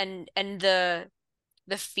and the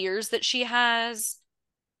fears that she has,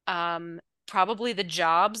 probably the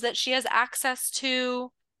jobs that she has access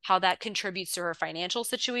to, how that contributes to her financial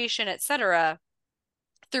situation, etc.,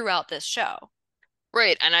 throughout this show.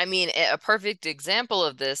 Right. And I mean, a perfect example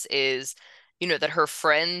of this is, that her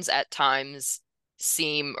friends at times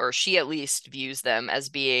seem, or she at least views them as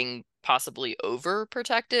being possibly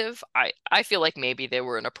overprotective. I feel like maybe they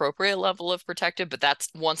were an appropriate level of protective, but that's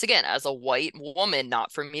once again, as a white woman,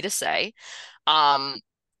 not for me to say. Um,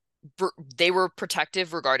 they were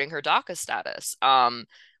protective regarding her DACA status.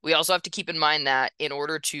 We also have to keep in mind that in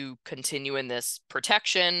order to continue in this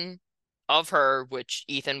protection of her, which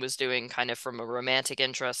Ethan was doing kind of from a romantic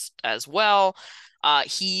interest as well,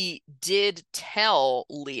 he did tell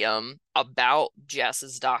Liam about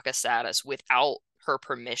Jess's DACA status without her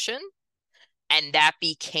permission, and that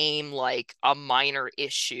became like a minor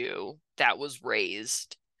issue that was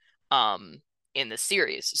raised um in the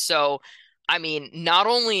series. So, I mean, not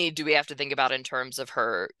only do we have to think about in terms of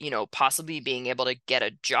her, possibly being able to get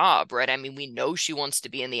a job, right? I mean, we know she wants to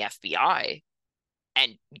be in the FBI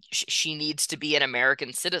and she needs to be an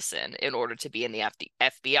American citizen in order to be in the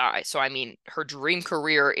FBI. So, I mean, her dream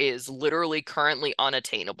career is literally currently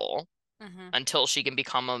unattainable Hmm. until she can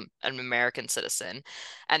become an American citizen.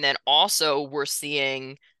 And then also we're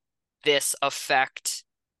seeing this affect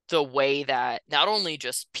the way that not only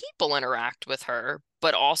just people interact with her,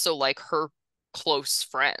 but also like her close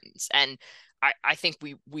friends. And I think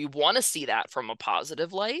we want to see that from a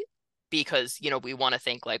positive light because, we want to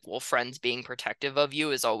think like, well, friends being protective of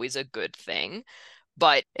you is always a good thing.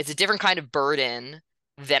 But it's a different kind of burden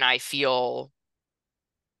than I feel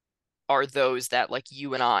are those that like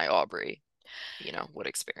you and I, Aubrey, would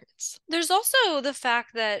experience. There's also the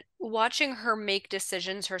fact that watching her make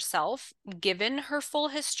decisions herself, given her full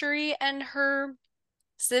history and her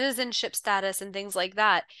citizenship status and things like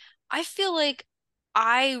that, I feel like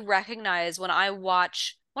I recognize when I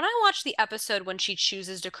watch the episode when she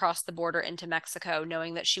chooses to cross the border into Mexico,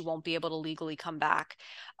 knowing that she won't be able to legally come back.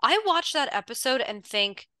 I watch that episode and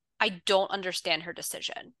think, I don't understand her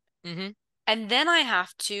decision. Hmm. And then I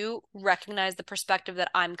have to recognize the perspective that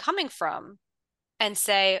I'm coming from and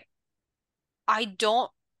say, I don't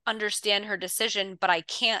understand her decision, but I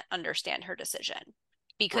can't understand her decision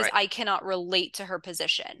because Right. I cannot relate to her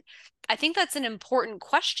position. I think that's an important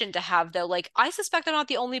question to have, though. Like, I suspect I'm not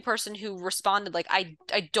the only person who responded, like, I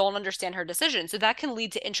don't understand her decision. So that can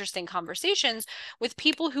lead to interesting conversations with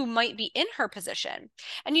people who might be in her position.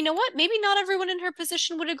 And you know what? Maybe not everyone in her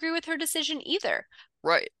position would agree with her decision either,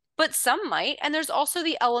 Right. but some might. And there's also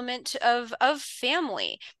the element of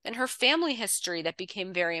family and her family history that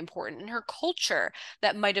became very important and her culture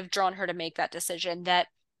that might have drawn her to make that decision that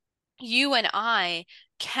you and I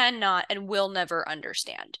cannot and will never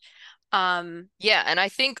understand. Yeah, and I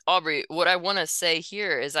think, Aubrey, what I want to say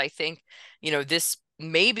here is I think, this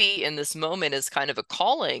maybe in this moment is kind of a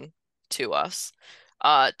calling to us,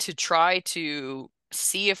 to try to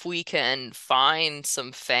see if we can find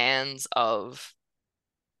some fans of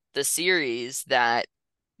the series that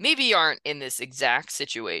maybe aren't in this exact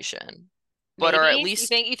situation, but are at Maybe you least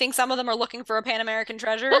think you think some of them are looking for a Pan American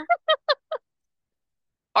treasure?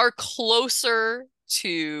 are closer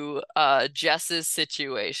to Jess's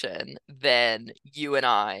situation than you and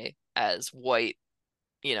I as white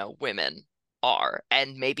women are,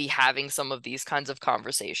 and maybe having some of these kinds of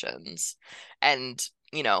conversations and,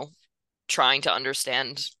 trying to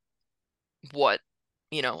understand what,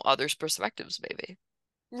 others' perspectives may be.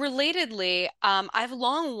 Relatedly, I've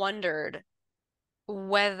long wondered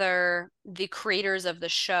whether the creators of the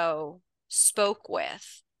show spoke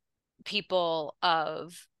with people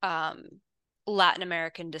of Latin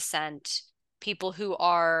American descent, people who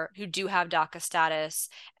do have DACA status,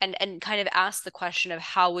 and kind of ask the question of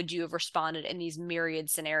how would you have responded in these myriad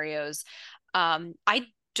scenarios. I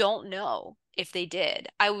don't know if they did.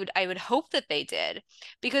 I would hope that they did,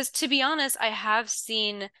 because to be honest, I have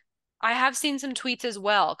seen some tweets as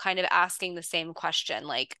well, kind of asking the same question,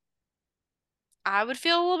 like, I would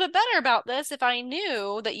feel a little bit better about this if I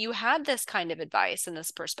knew that you had this kind of advice and this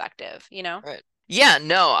perspective, you know? Right. Yeah,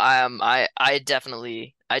 no, I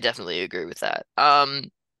definitely agree with that.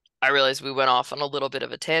 I realize we went off on a little bit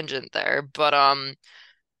of a tangent there, but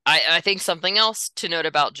I think something else to note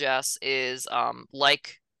about Jess is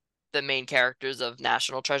like the main characters of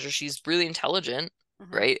National Treasure, she's really intelligent,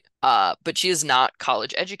 Hmm. right? But she is not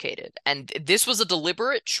college educated. And this was a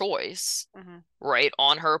deliberate choice, Hmm. right,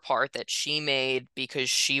 on her part that she made because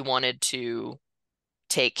she wanted to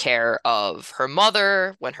take care of her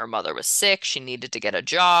mother. When her mother was sick, she needed to get a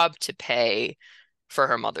job to pay for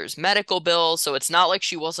her mother's medical bills. So it's not like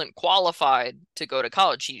she wasn't qualified to go to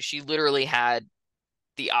college. She literally had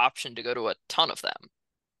the option to go to a ton of them,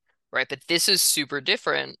 right? But this is super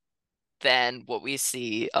different than what we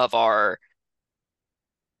see of our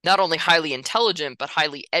not only highly intelligent but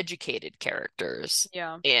highly educated characters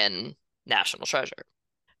Yeah, in National Treasure.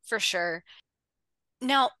 for sure.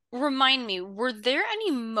 Now, remind me, were there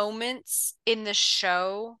any moments in the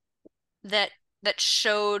show that that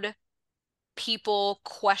showed people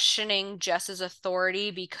questioning Jess's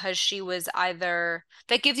authority because she was either,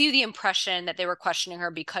 that gives you the impression that they were questioning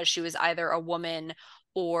her because she was either a woman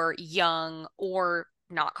or young or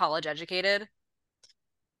not college educated.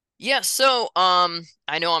 Yeah, so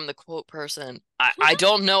I know I'm the quote person. I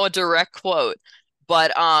don't know a direct quote,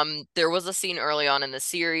 but there was a scene early on in the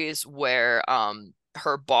series where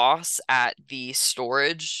her boss at the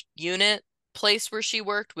storage unit place where she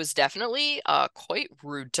worked was definitely quite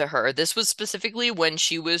rude to her. This was specifically when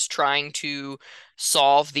she was trying to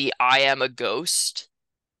solve the I am a ghost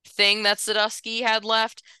thing that Sadusky had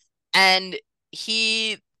left, and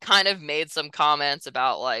he kind of made some comments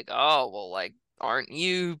about like, oh, well, like, aren't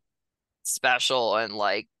you special? And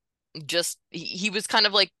like, just he was kind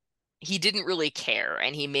of like, he didn't really care,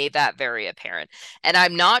 and he made that very apparent. And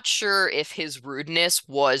I'm not sure if his rudeness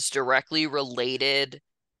was directly related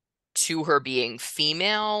to her being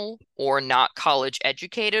female or not college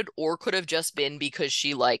educated, or could have just been because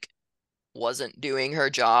she like wasn't doing her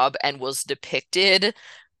job and was depicted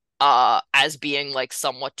as being like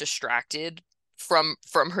somewhat distracted from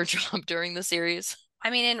her job during the series. I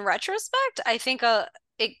mean, in retrospect, I think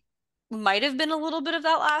it might have been a little bit of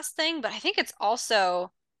that last thing, but I think it's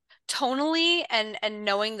also tonally and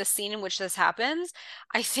knowing the scene in which this happens,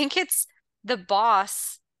 I think it's the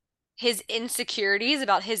boss, his insecurities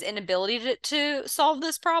about his inability to solve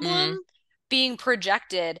this Hmm. problem being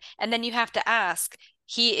projected, and then you have to ask,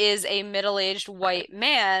 he is a middle-aged Right. white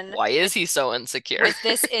man Why is he so insecure? with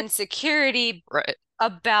this insecurity Right.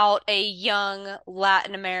 about a young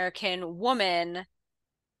Latin American woman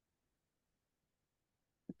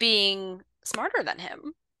being smarter than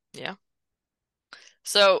him. Yeah.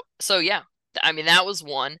 So yeah. I mean, that was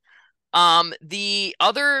one. The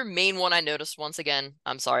other main one I noticed once again,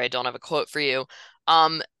 I'm sorry, I don't have a quote for you.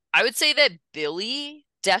 Um, I would say that Billy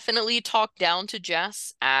definitely talked down to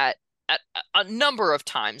Jess at a number of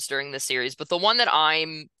times during the series, but the one that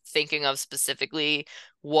I'm thinking of specifically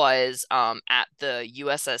was at the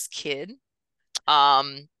USS Kidd.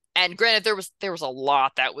 Um, and granted, there was a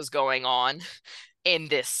lot that was going on in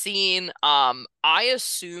this scene. I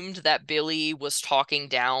assumed that Billy was talking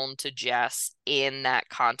down to Jess in that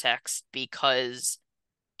context because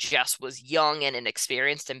Jess was young and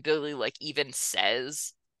inexperienced, and Billy like even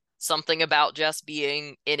says something about Jess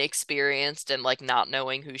being inexperienced and like not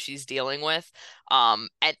knowing who she's dealing with. And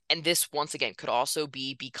this once again could also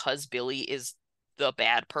be because Billy is the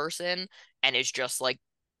bad person and is just like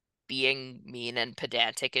being mean and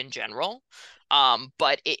pedantic in general.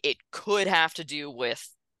 But it could have to do with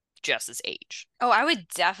Jess's age. Oh, I would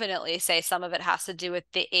definitely say some of it has to do with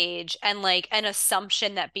the age and like an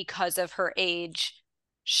assumption that because of her age,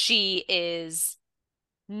 she is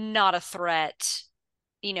not a threat,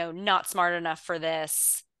 not smart enough for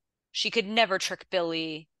this. She could never trick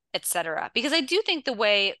Billy, etc. Because I do think the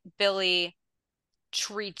way Billy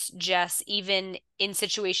treats Jess, even in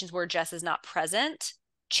situations where Jess is not present,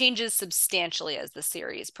 changes substantially as the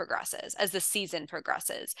series progresses, as the season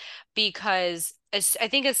progresses. Because I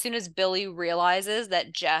think as soon as Billy realizes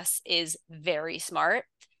that Jess is very smart,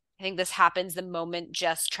 I think this happens the moment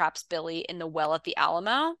Jess traps Billy in the well at the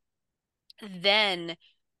Alamo. Then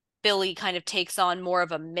Billy kind of takes on more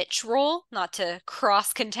of a Mitch role, not to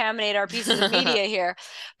cross contaminate our pieces of media here,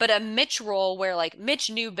 but a Mitch role where like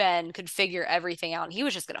Mitch knew Ben could figure everything out and he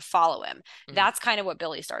was just going to follow him. Mhm. That's kind of what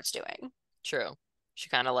Billy starts doing. True. She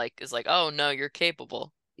kind of like is like, "Oh no, you're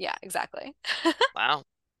capable." Yeah, exactly. Wow.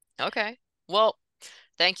 Okay. Well,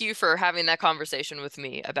 thank you for having that conversation with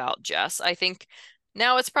me about Jess. I think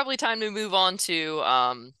now it's probably time to move on to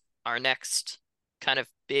our next kind of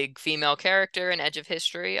big female character in Edge of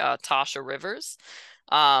History, Tasha Rivers.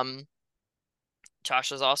 Um,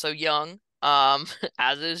 Tasha's also young,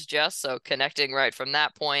 as is Jess, so connecting right from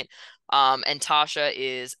that point. And Tasha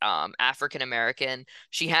is African American.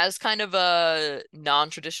 She has kind of a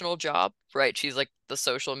non-traditional job, right? She's like the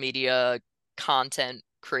social media content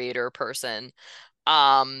creator person.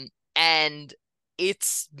 And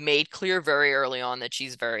it's made clear very early on that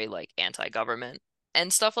she's very like anti-government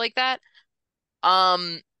and stuff like that.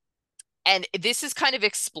 Um, and this is kind of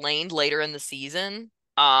explained later in the season.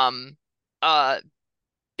 Um, uh,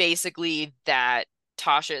 Basically that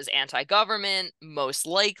Tasha is anti-government, most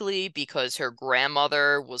likely because her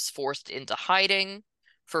grandmother was forced into hiding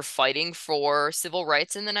for fighting for civil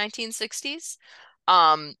rights in the 1960s.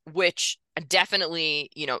 Which definitely,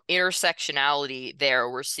 intersectionality there.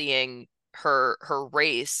 We're seeing her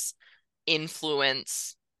race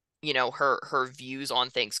influence, her views on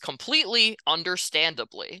things completely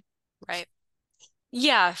understandably. Right.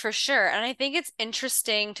 Yeah, for sure. And I think it's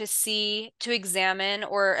interesting to see, to examine,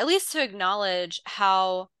 or at least to acknowledge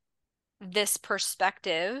how this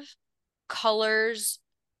perspective colors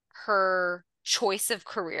her choice of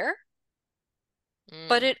career,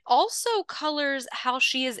 but Mm. it also colors how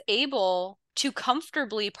she is able to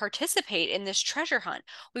comfortably participate in this treasure hunt.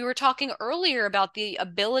 We were talking earlier about the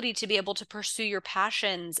ability to be able to pursue your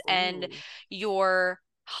passions and Ooh. your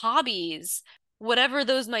hobbies, whatever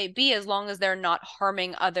those might be, as long as they're not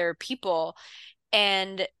harming other people.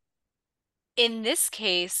 And in this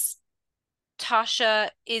case,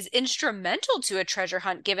 Tasha is instrumental to a treasure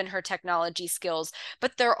hunt given her technology skills,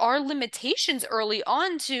 but there are limitations early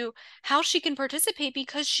on to how she can participate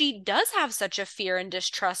because she does have such a fear and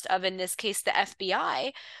distrust of, in this case, the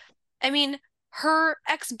FBI. I mean, her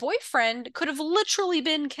ex-boyfriend could have literally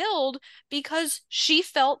been killed because she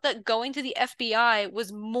felt that going to the FBI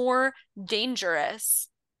was more dangerous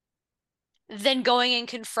than going and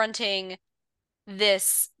confronting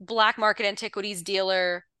this black market antiquities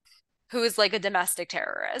dealer who is like a domestic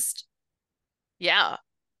terrorist. Yeah.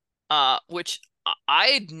 Which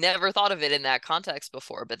I'd never thought of it in that context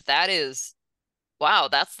before, but that is wow,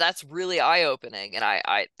 that's really eye-opening. And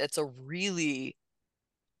I it's a really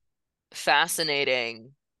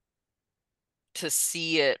fascinating to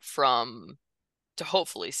see it from to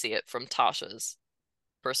hopefully see it from Tasha's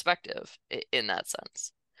perspective in that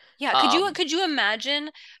sense. Yeah, Um, could you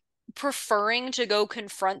imagine preferring to go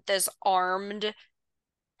confront this armed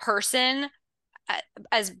person a-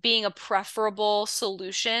 as being a preferable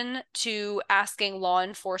solution to asking law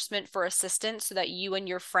enforcement for assistance so that you and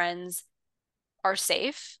your friends are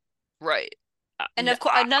safe? right. And of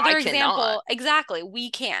course, I another cannot example, exactly, we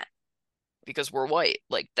can't. because we're white.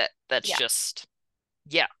 Like that's Yeah. just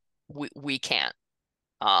yeah, we can't.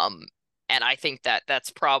 Um, and I think that that's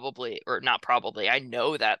probably, or not probably, I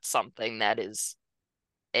know that's something that is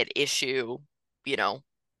an issue, you know,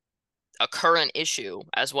 a current issue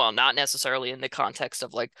as well, not necessarily in the context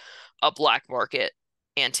of like a black market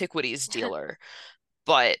antiquities dealer,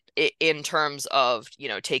 but in terms of,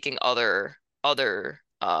 taking other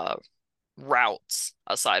routes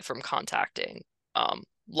aside from contacting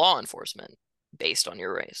law enforcement based on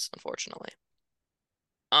your race, unfortunately.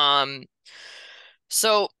 Um,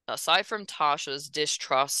 So, aside from Tasha's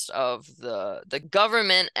distrust of the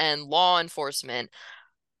government and law enforcement,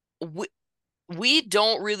 we we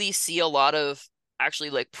don't really see a lot of actually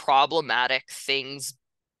like problematic things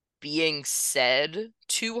being said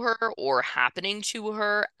to her or happening to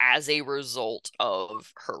her as a result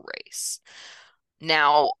of her race.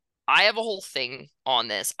 Now, I have a whole thing on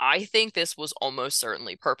this. I think this was almost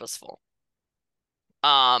certainly purposeful.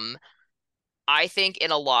 Um, I think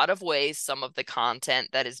in a lot of ways, some of the content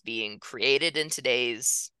that is being created in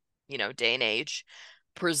today's, day and age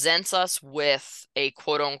presents us with a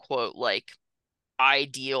quote unquote like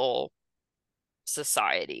ideal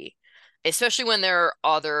society, especially when there are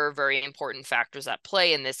other very important factors at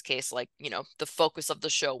play. In this case, like, the focus of the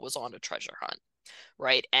show was on a treasure hunt,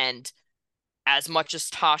 right? And as much as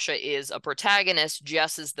Tasha is a protagonist,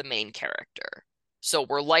 Jess is the main character. So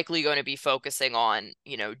we're likely going to be focusing on,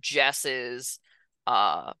 Jess's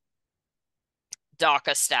uh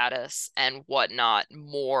DACA status and whatnot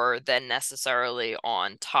more than necessarily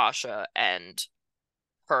on Tasha and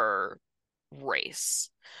her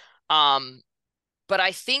race. Um, but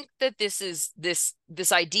I think that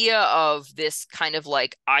this idea of this kind of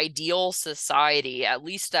like ideal society, at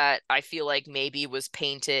least that I feel like maybe was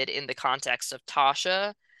painted in the context of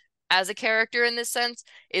Tasha as a character in this sense,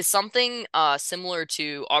 is something similar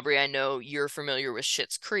to Aubrey. I know you're familiar with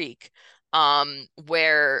Schitt's Creek,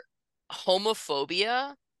 where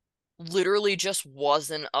homophobia literally just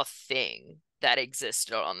wasn't a thing that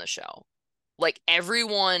existed on the show. Like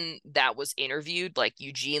everyone that was interviewed, like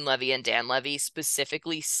Eugene Levy and Dan Levy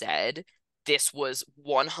specifically said this was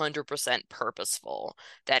 100% purposeful,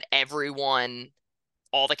 that everyone,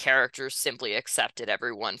 all the characters simply accepted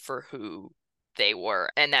everyone for who they were,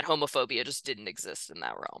 and that homophobia just didn't exist in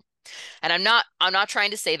that realm. And I'm not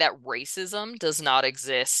trying to say that racism does not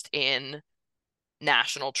exist in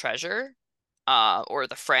National Treasure, or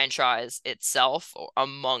the franchise itself or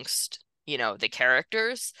amongst, the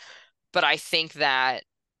characters. But I think that,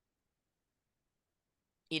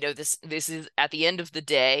 this is at the end of the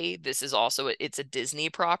day, this is also it's a Disney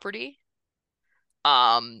property.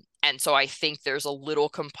 And so I think there's a little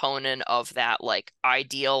component of that like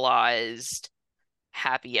idealized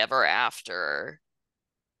happy ever after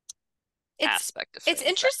It's aspect of it's things that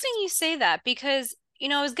interesting you say that because,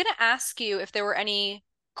 I was gonna ask you if there were any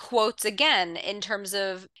quotes again in terms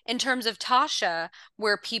of Tasha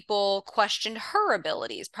where people questioned her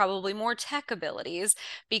abilities, probably more tech abilities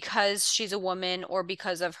because she's a woman or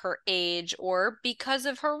because of her age or because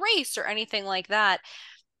of her race or anything like that.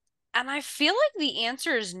 And I feel like the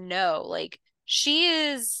answer is no. Like she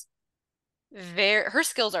is very her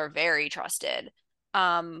skills are very trusted.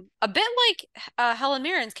 A bit like Helen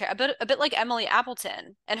Mirren's character, a bit like Emily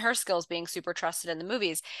Appleton and her skills being super trusted in the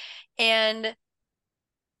movies. And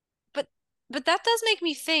but but that does make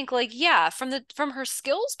me think like yeah, from her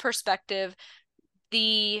skills perspective,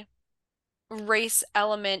 the race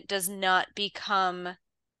element does not come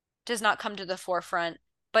to the forefront.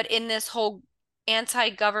 But in this whole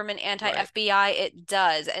anti-government, Right. anti-FBI, it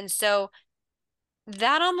does. And so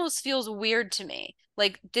that almost feels weird to me.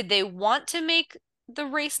 Like, did they want to make the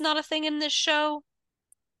race not a thing in this show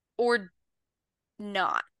or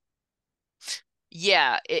not?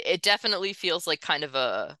 Yeah, it definitely feels like kind of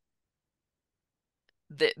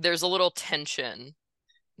there's a little tension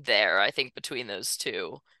there, I think, Yeah. between those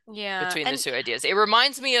And two ideas. It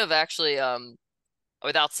reminds me of actually,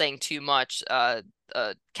 without saying too much,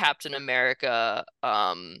 Captain America,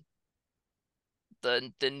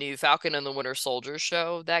 the new Falcon and the Winter Soldier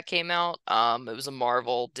show that came out. It was a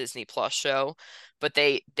Marvel Disney Plus show, but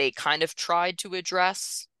they kind of tried to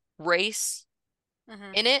address race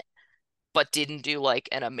hmm in it, but didn't do like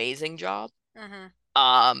an amazing job. hmm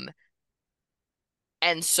Um,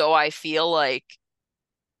 and so I feel like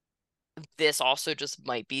this also just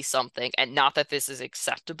might be something, and not that this is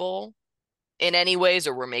acceptable in any ways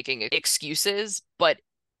or we're making excuses, but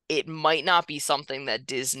it might not be something that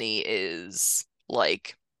Disney is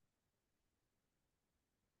like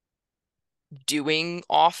doing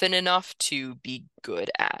often enough to be good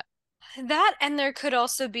at. that and there could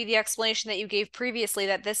also be the explanation that you gave previously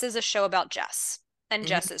that this is a show about Jess and Hmm.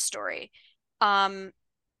 Jess's story. Um,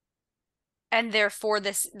 and therefore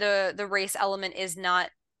the race element is not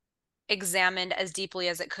examined as deeply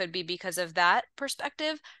as it could be because of that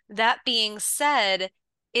perspective. That being said,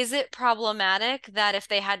 is it problematic that if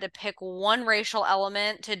they had to pick one racial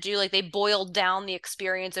element to do, like they boiled down the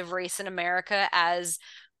experience of race in America as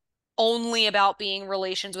only about being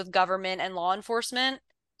relations with government and law enforcement,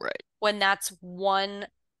 Right. when that's one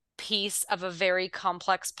piece of a very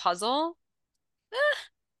complex puzzle?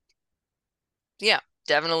 Yeah,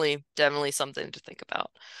 definitely something to think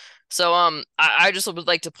about. So I just would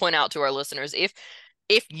like to point out to our listeners if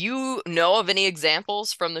you know of any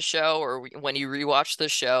examples from the show or when you rewatch the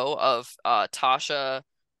show of Tasha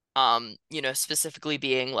specifically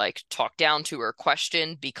being like talked down to or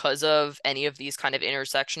questioned because of any of these kind of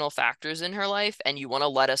intersectional factors in her life, and you want to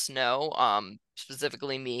let us know,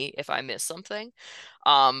 specifically me, if I miss something,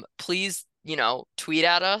 please, tweet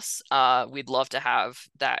at us. We'd love to have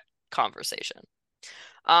that conversation.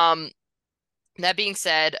 Um, that being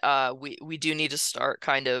said, we do need to start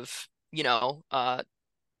kind of,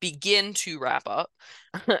 begin to wrap up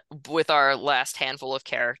with our last handful of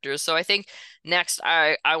characters. So I think next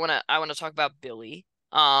I want to talk about Billy,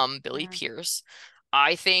 Billy Mhm. Pierce.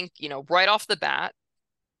 I think, right off the bat,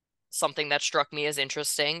 something that struck me as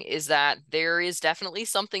interesting is that there is definitely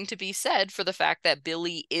something to be said for the fact that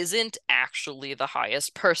Billy isn't actually the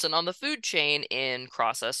highest person on the food chain in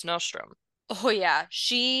Crosses Nostrum. Oh yeah,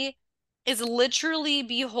 she is literally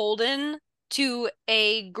beholden to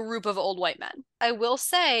a group of old white men. I will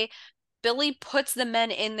say Billy puts the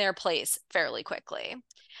men in their place fairly quickly.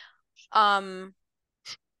 Um,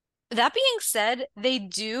 that being said,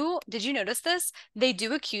 did you notice this? They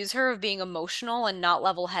do accuse her of being emotional and not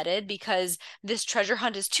level-headed because this treasure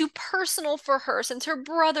hunt is too personal for her since her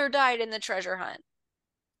brother died in the treasure hunt.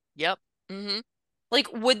 Yep. Hmm.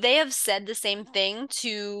 Like, would they have said the same thing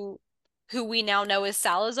to who we now know as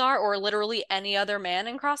Salazar or literally any other man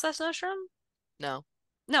in Cross Nostrum? No,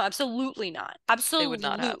 No, absolutely not. they would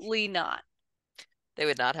not have. Absolutely not. They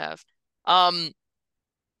would not have. Um,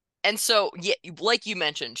 And so, yeah, like you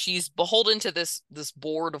mentioned, she's beholden to this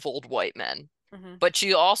board of old white men. hmm But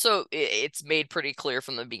she also, it's made pretty clear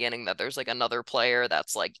from the beginning that there's like another player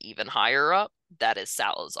that's like even higher up, that is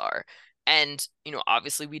Salazar. And,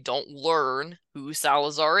 obviously we don't learn who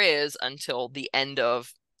Salazar is until the end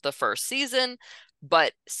of the first season,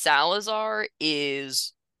 but Salazar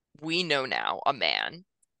is, we know now, a man.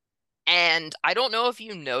 And I don't know if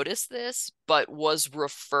you noticed this, but was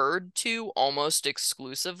referred to almost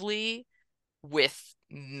exclusively with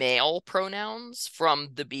male pronouns from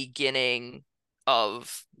the beginning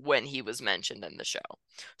of when he was mentioned in the show.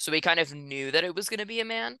 So we kind of knew that it was going to be a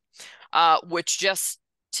man, which just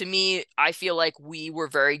to me, I feel like we were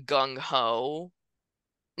very gung ho,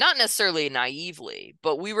 not necessarily naively,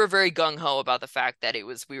 but we were very gung ho about the fact that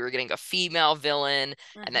we were getting a female villain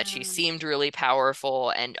and that she hmm seemed really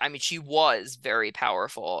powerful. And I mean, she was very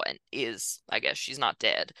powerful and is, I guess she's not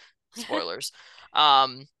dead. Spoilers.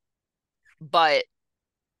 Um, but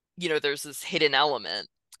there's this hidden element.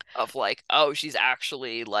 of like, oh, she's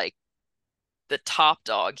actually like the top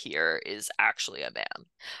dog here is actually a man.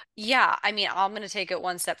 Yeah, I mean, I'm going to take it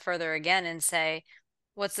one step further again and say,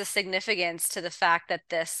 what's the significance to the fact that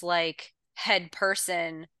this like head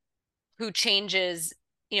person who changes,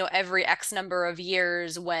 every X number of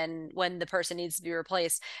years when the person needs to be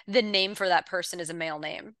replaced, the name for that person is a male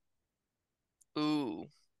name, Ooh,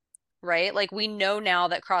 right? Like we know now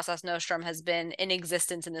that Crossus Nostrum has been in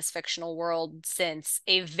existence in this fictional world since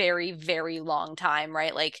a very, very long time,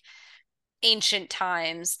 right? Like ancient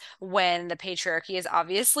times when the patriarchy is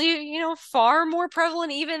obviously, far more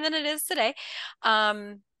prevalent even than it is today.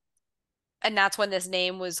 Um, and that's when this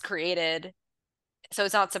name was created. So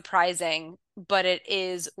it's not surprising, but it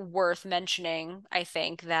is worth mentioning, I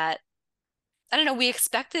think, that I don't know, we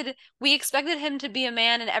expected him to be a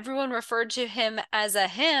man and everyone referred to him as a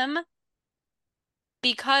him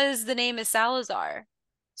because the name is Salazar.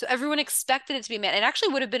 So everyone expected it to be a man. It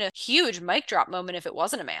actually would have been a huge mic drop moment if it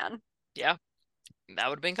wasn't a man. yeah, that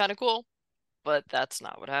would have been kind of cool, but that's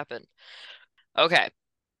not what happened. Okay,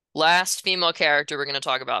 last female character we're going to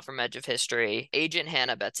talk about from Edge of History, Agent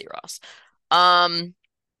Hannah Betsy Ross. Um,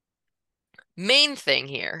 Main thing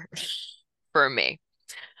here for me,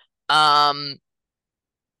 um,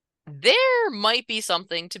 there might be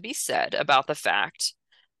something to be said about the fact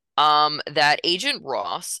that Agent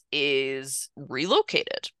Ross is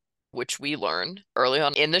relocated, which we learned early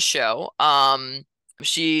on in the show.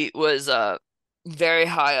 She was very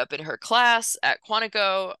high up in her class at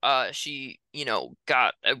Quantico. She,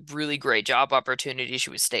 got a really great job opportunity. She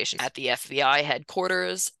was stationed at the FBI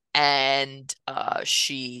headquarters, and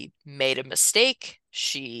she made a mistake.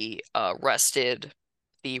 She arrested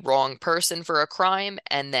the wrong person for a crime,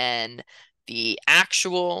 and then the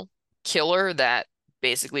actual killer that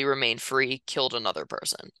basically remained free killed another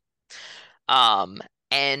person. Um,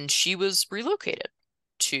 and she was relocated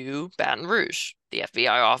to Baton Rouge, the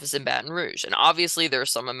FBI office in Baton Rouge. And obviously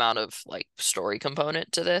there's some amount of like story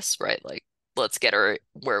component to this, right? Like let's get her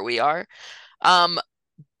where we are. Um,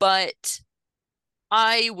 but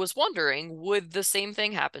I was wondering, would the same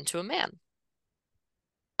thing happen to a man?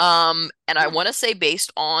 And I Hmm. want to say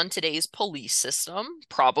based on today's police system,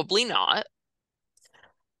 probably not.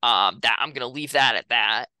 That I'm gonna leave that at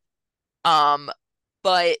that. Um,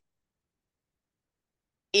 but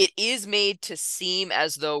it is made to seem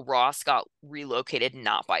as though Ross got relocated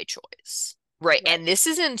not by choice. Right. Right. And this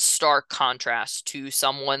is in stark contrast to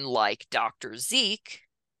someone like Dr. Zeke,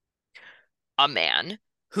 a man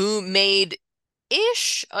who made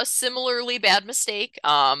ish a similarly bad mistake.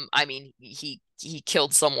 I mean, he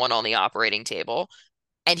killed someone on the operating table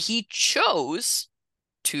and he chose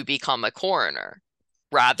to become a coroner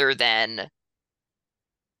rather than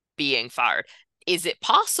being fired. Is it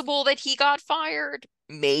possible that he got fired?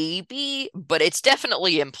 Maybe, but it's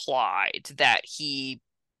definitely implied that he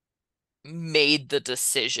made the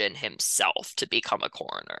decision himself to become a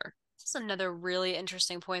coroner. This is another really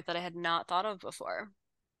interesting point that I had not thought of before.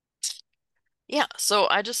 Yeah, so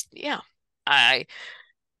I just yeah. I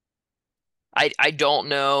I don't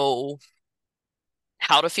know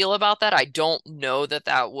how to feel about that. I don't know that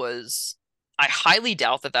that was I highly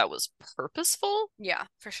doubt that that was purposeful. Yeah,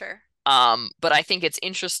 for sure. But I think it's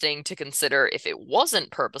interesting to consider if it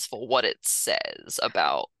wasn't purposeful, what it says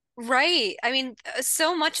about Right. I mean,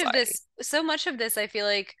 society. so much of this, I feel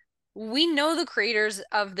like we know the creators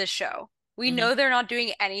of the show. We Hmm. know they're not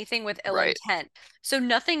doing anything with ill Right. intent. So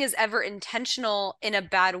nothing is ever intentional in a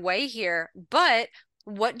bad way here. But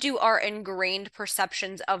what do our ingrained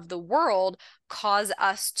perceptions of the world cause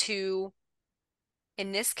us to,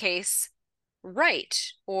 in this case,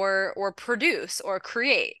 write or produce or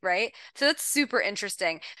create, right? So that's super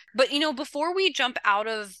interesting. But before we jump out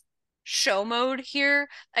of show mode here,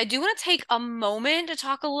 I do want to take a moment to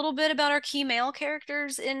talk a little bit about our key male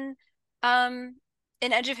characters um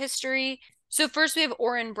in Edge of History. So first we have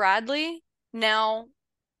Orrin Bradley. Now,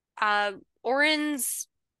 uh Orrin's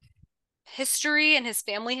history and his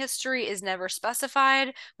family history is never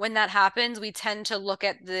specified. When that happens, we tend to look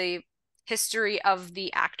at the history of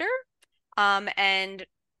the actor. And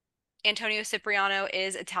Antonio Cipriano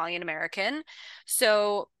is Italian American.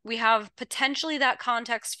 So we have potentially that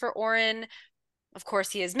context for Oren. Of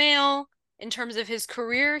course, he is male. In terms of his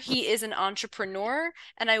career, he is an entrepreneur.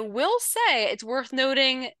 And I will say it's worth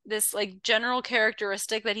noting this like general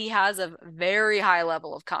characteristic that he has a very high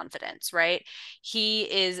level of confidence, right? He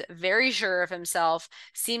is very sure of himself,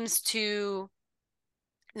 seems to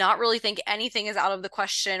not really think anything is out of the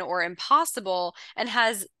question or impossible, and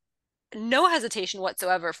has no hesitation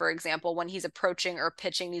whatsoever, for example, when he's approaching or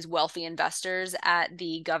pitching these wealthy investors at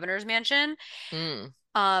the governor's mansion. Hmm.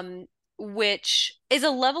 Um, which is a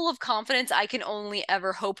level of confidence I can only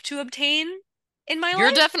ever hope to obtain in my You're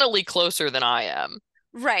life. definitely closer than I am.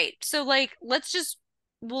 Right. So like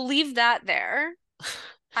we'll leave that there,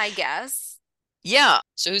 I guess. Yeah.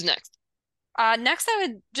 So who's next? Next, I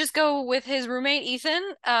would just go with his roommate,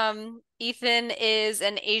 Ethan. Ethan is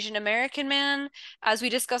an Asian American man. As we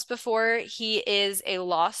discussed before, he is a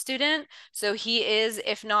law student. So he is,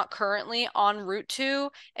 if not currently, en route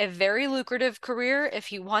to a very lucrative career if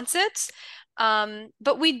he wants it.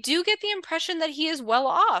 But we do get the impression that he is well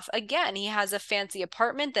off. Again, he has a fancy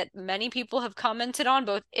apartment that many people have commented on,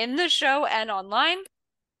 both in the show and online.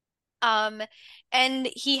 Um, and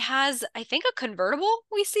he has, I think, a convertible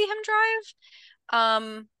we see him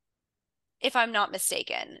drive if I'm not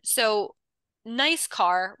mistaken. So nice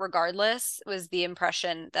car, regardless, was the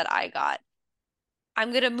impression that I got.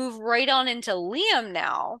 I'm gonna move right on into Liam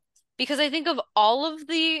now because I think of all of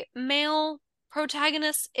the male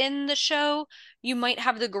protagonists in the show, you might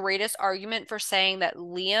have the greatest argument for saying that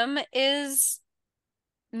Liam is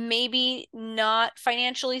maybe not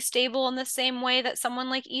financially stable in the same way that someone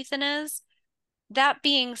like Ethan is. That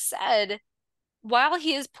being said, while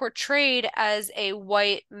he is portrayed as a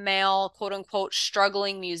white male, quote unquote,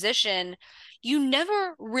 struggling musician, you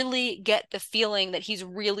never really get the feeling that he's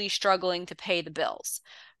really struggling to pay the bills,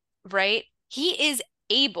 right? He is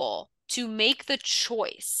able to make the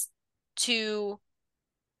choice to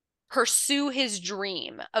pursue his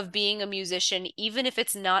dream of being a musician, even if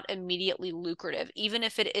it's not immediately lucrative, even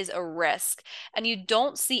if it is a risk. And you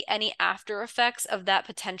don't see any after effects of that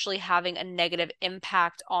potentially having a negative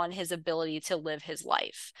impact on his ability to live his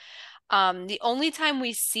life. The only time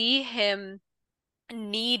we see him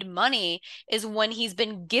need money is when he's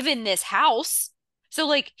been given this house. So,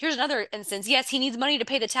 like, here's another instance. Yes, he needs money to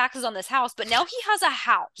pay the taxes on this house, but now he has a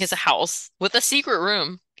He has a house. house with a secret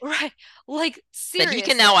room Right. Like, that he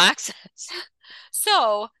can now seriously. access.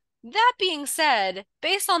 So, that being said,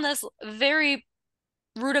 based on this very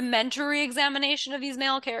rudimentary examination of these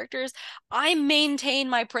male characters, I maintain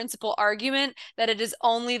my principal argument that it is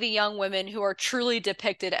only the young women who are truly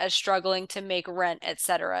depicted as struggling to make rent,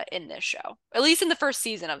 etc., in this show, at least in the first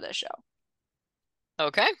season of this show.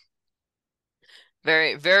 Okay.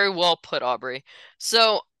 Very, very well put, Aubrey.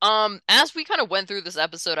 So, as we kind of went through this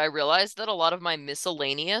episode, I realized that a lot of my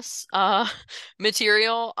miscellaneous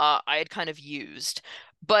material I had kind of used.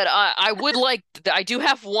 But I would like I do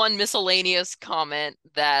have one miscellaneous comment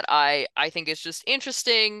that I think is just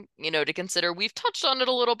interesting, to consider. We've touched on it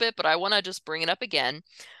a little bit, but I want to just bring it up again.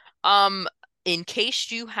 Um, in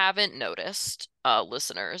case you haven't noticed,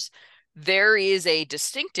 listeners, there is a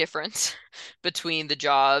distinct difference between the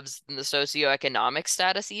jobs and the socioeconomic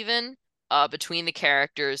status, even between the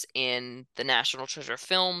characters in the National Treasure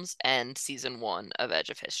films and season one of Edge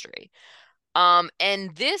of History.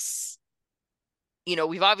 And this,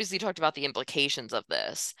 we've obviously talked about the implications of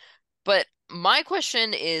this, but my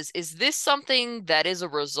question is this something that is a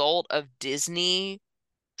result of Disney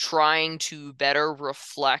trying to better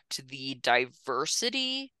reflect the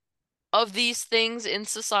diversity of these things in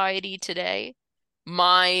society today?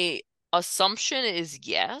 My assumption is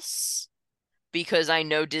yes, because I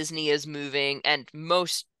know Disney is moving, and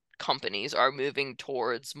most companies are moving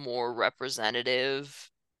towards more representative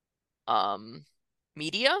um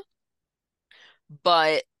media.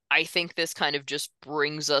 But I think this kind of just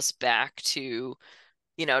brings us back to,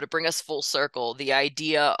 to bring us full circle, the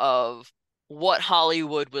idea of what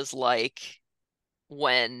Hollywood was like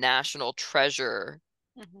when National Treasure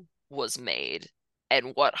Mhm. was made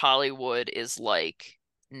and what Hollywood is like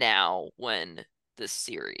now when this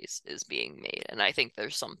series is being made. And I think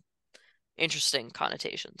there's some interesting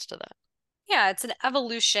connotations to that. Yeah, it's an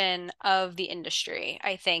evolution of the industry,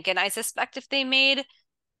 I think. And I suspect if they made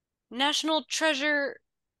National Treasure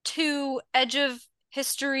 2 Edge of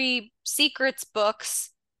History Secrets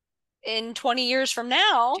books in 20 years from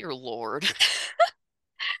now, Dear Lord.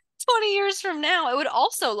 20 years from now, it would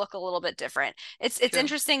also look a little bit different. It's True.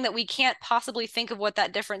 interesting that we can't possibly think of what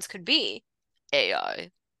that difference could be.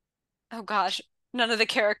 AI. Oh gosh, none of the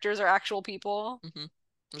characters are actual people. Hmm.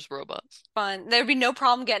 Just robots. Fun. There'd be no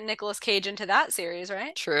problem getting Nicolas Cage into that series,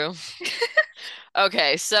 right? True.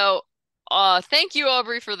 Okay, so thank you,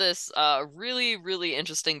 Aubrey, for this really, really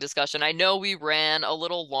interesting discussion. I know we ran a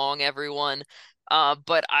little long, everyone,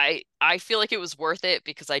 but I feel like it was worth it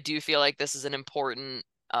because I do feel like this is an important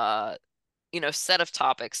set of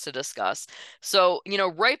topics to discuss. So,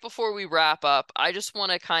 right before we wrap up, I just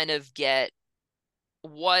want to kind of get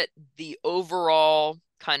what the overall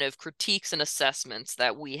kind of critiques and assessments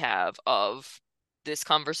that we have of this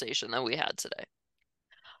conversation that we had today.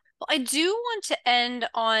 Well, I do want to end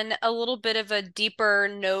on a little bit of a deeper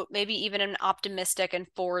note, maybe even an optimistic and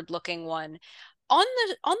forward-looking one. On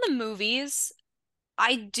the movies,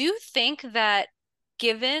 I do think that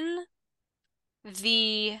given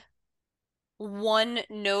the one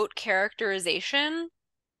note characterization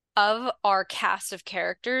of our cast of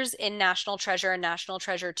characters in National Treasure and National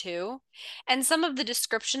Treasure 2, and some of the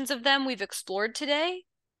descriptions of them we've explored today,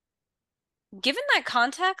 given that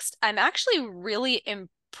context, I'm actually really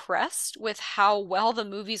impressed with how well the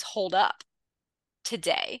movies hold up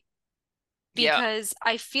today. Yeah. Because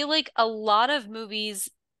I feel like a lot of movies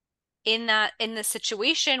in the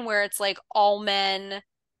situation where it's like all men,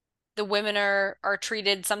 the women are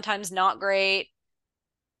treated sometimes not great,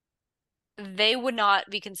 they would not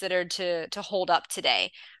be considered to hold up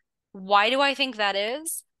today. Why do I think that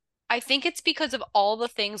is? I think it's because of all the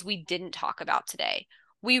things we didn't talk about today.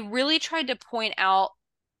 We really tried to point out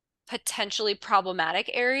potentially problematic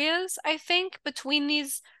areas, I think, between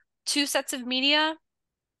these two sets of media.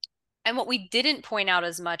 And what we didn't point out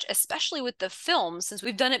as much, especially with the film, since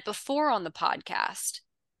we've done it before on the podcast,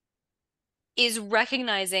 is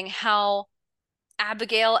recognizing how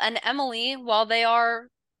Abigail and Emily, while they are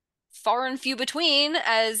far and few between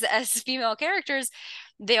as female characters,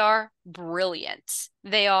 they are brilliant.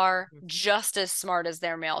 They are just as smart as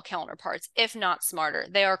their male counterparts, if not smarter.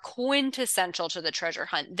 They are quintessential to the treasure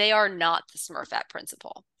hunt. They are not the Smurfette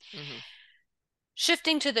principle. Hmm.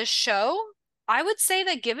 Shifting to the show, I would say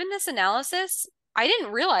that given this analysis, I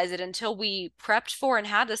didn't realize it until we prepped for and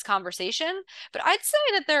had this conversation, but I'd say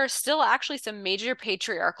that there are still actually some major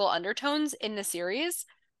patriarchal undertones in the series.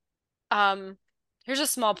 Um, Here's a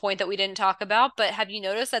small point that we didn't talk about, but have you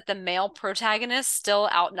noticed that the male protagonists still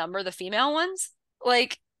outnumber the female ones?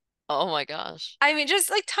 Like, Oh my gosh. I mean,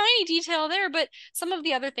 just like tiny detail there, but some of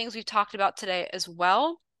the other things we've talked about today as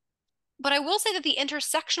well. But I will say that the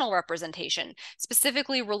intersectional representation,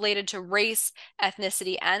 specifically related to race,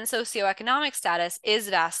 ethnicity, and socioeconomic status, is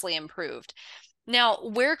vastly improved. Now,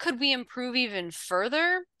 where could we improve even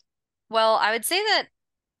further? Well, I would say that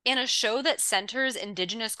in a show that centers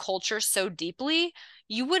Indigenous culture so deeply,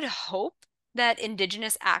 you would hope that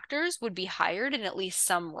Indigenous actors would be hired in at least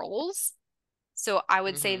some roles. So I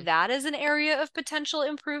would say Hmm. that is an area of potential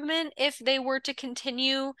improvement if they were to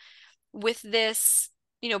continue with this,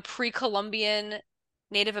 pre-Columbian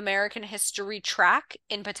Native American history track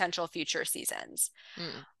in potential future seasons.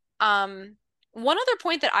 Mm. Um, One other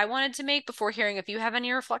point that I wanted to make before hearing if you have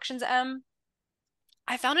any reflections, Em,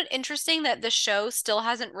 I found it interesting that the show still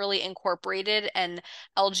hasn't really incorporated an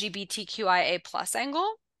LGBTQIA plus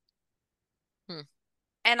angle. Hmm.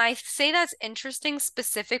 And I say that's interesting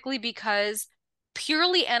specifically because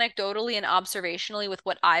purely anecdotally and observationally with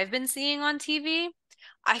what I've been seeing on TV,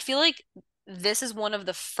 I feel like this is one of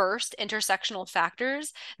the first intersectional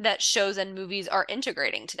factors that shows and movies are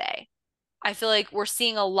integrating today. I feel like we're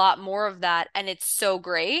seeing a lot more of that, and it's so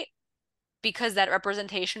great because that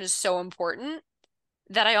representation is so important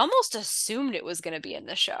that I almost assumed it was going to be in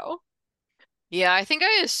the show. Yeah, I think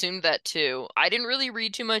I assumed that too. I didn't really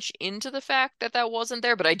read too much into the fact that that wasn't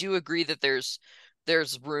there, but I do agree that there's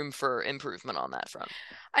room for improvement on that front.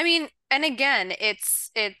 I mean, and again,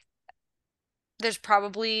 there's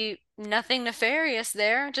probably nothing nefarious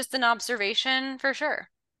there, just an observation for sure.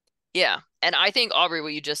 Yeah. And I think Aubrey,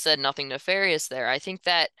 what you just said, nothing nefarious there. I think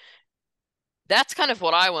that that's kind of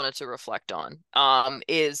what I wanted to reflect on.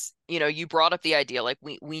 Is, you brought up the idea like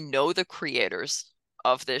we know the creators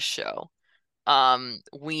of this show.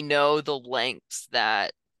 We know the lengths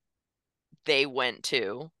that they went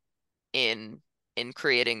to in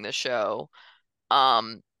creating the show.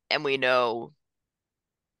 And we know,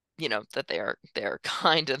 that they are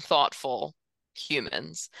kind and thoughtful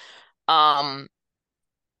humans. Um,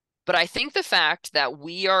 but I think the fact that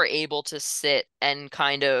we are able to sit and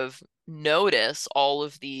kind of notice all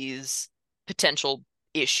of these potential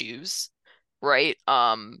issues, right?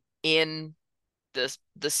 In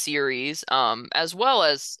the series, as well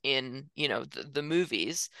as in, the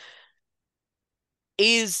movies,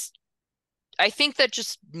 is I think that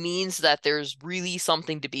just means that there's really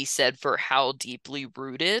something to be said for how deeply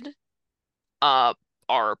rooted uh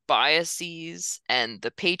our biases and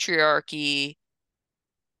the patriarchy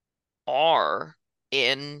are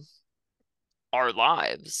in our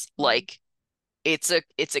lives. Mhm. Like it's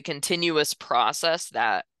a continuous process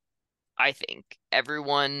that I think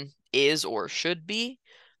everyone is or should be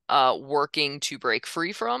working to break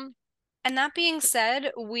free from. And that being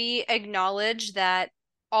said, we acknowledge that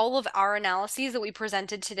all of our analyses that we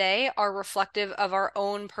presented today are reflective of our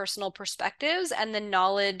own personal perspectives and the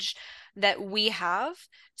knowledge that we have.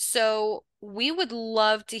 So we would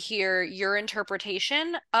love to hear your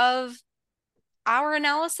interpretation of our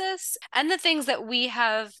analysis and the things that we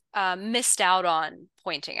have missed out on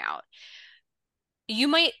pointing out. You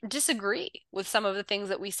might disagree with some of the things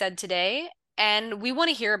that we said today, and we want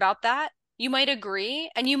to hear about that. You might agree,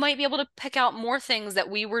 and you might be able to pick out more things that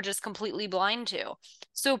we were just completely blind to.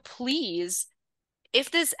 So please, if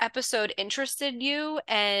this episode interested you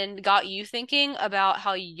and got you thinking about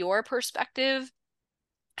how your perspective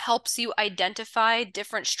helps you identify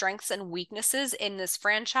different strengths and weaknesses in this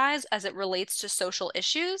franchise as it relates to social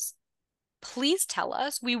issues, please tell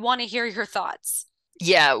us. We want to hear your thoughts.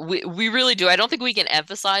 Yeah, we really do. I don't think we can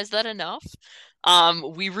emphasize that enough.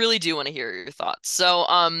 We really do want to hear your thoughts. So,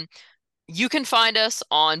 you can find us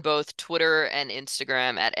on both Twitter and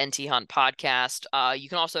Instagram at NT Hunt Podcast. You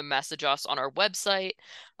can also message us on our website,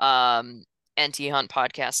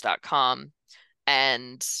 nthuntpodcast.com.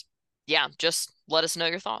 And yeah, just let us know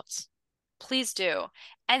your thoughts. Please do.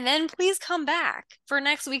 And then please come back for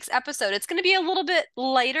next week's episode. It's going to be a little bit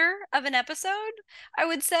lighter of an episode, I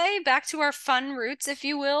would say, back to our fun roots, if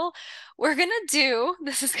you will. We're going to do,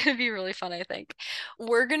 this is going to be really fun, I think.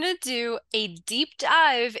 We're going to do a deep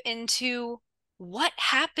dive into what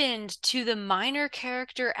happened to the minor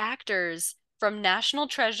character actors from National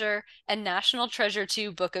Treasure and National Treasure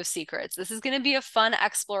 2 Book of Secrets. This is going to be a fun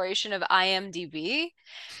exploration of IMDb,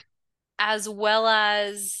 as well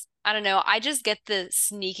as, I don't know, I just get the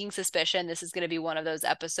sneaking suspicion this is going to be one of those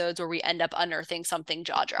episodes where we end up unearthing something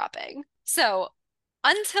jaw-dropping. So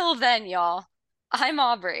until then, y'all, I'm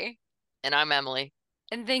Aubrey, And I'm Emily.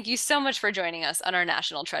 and thank you so much for joining us on our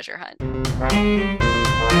National Treasure Hunt.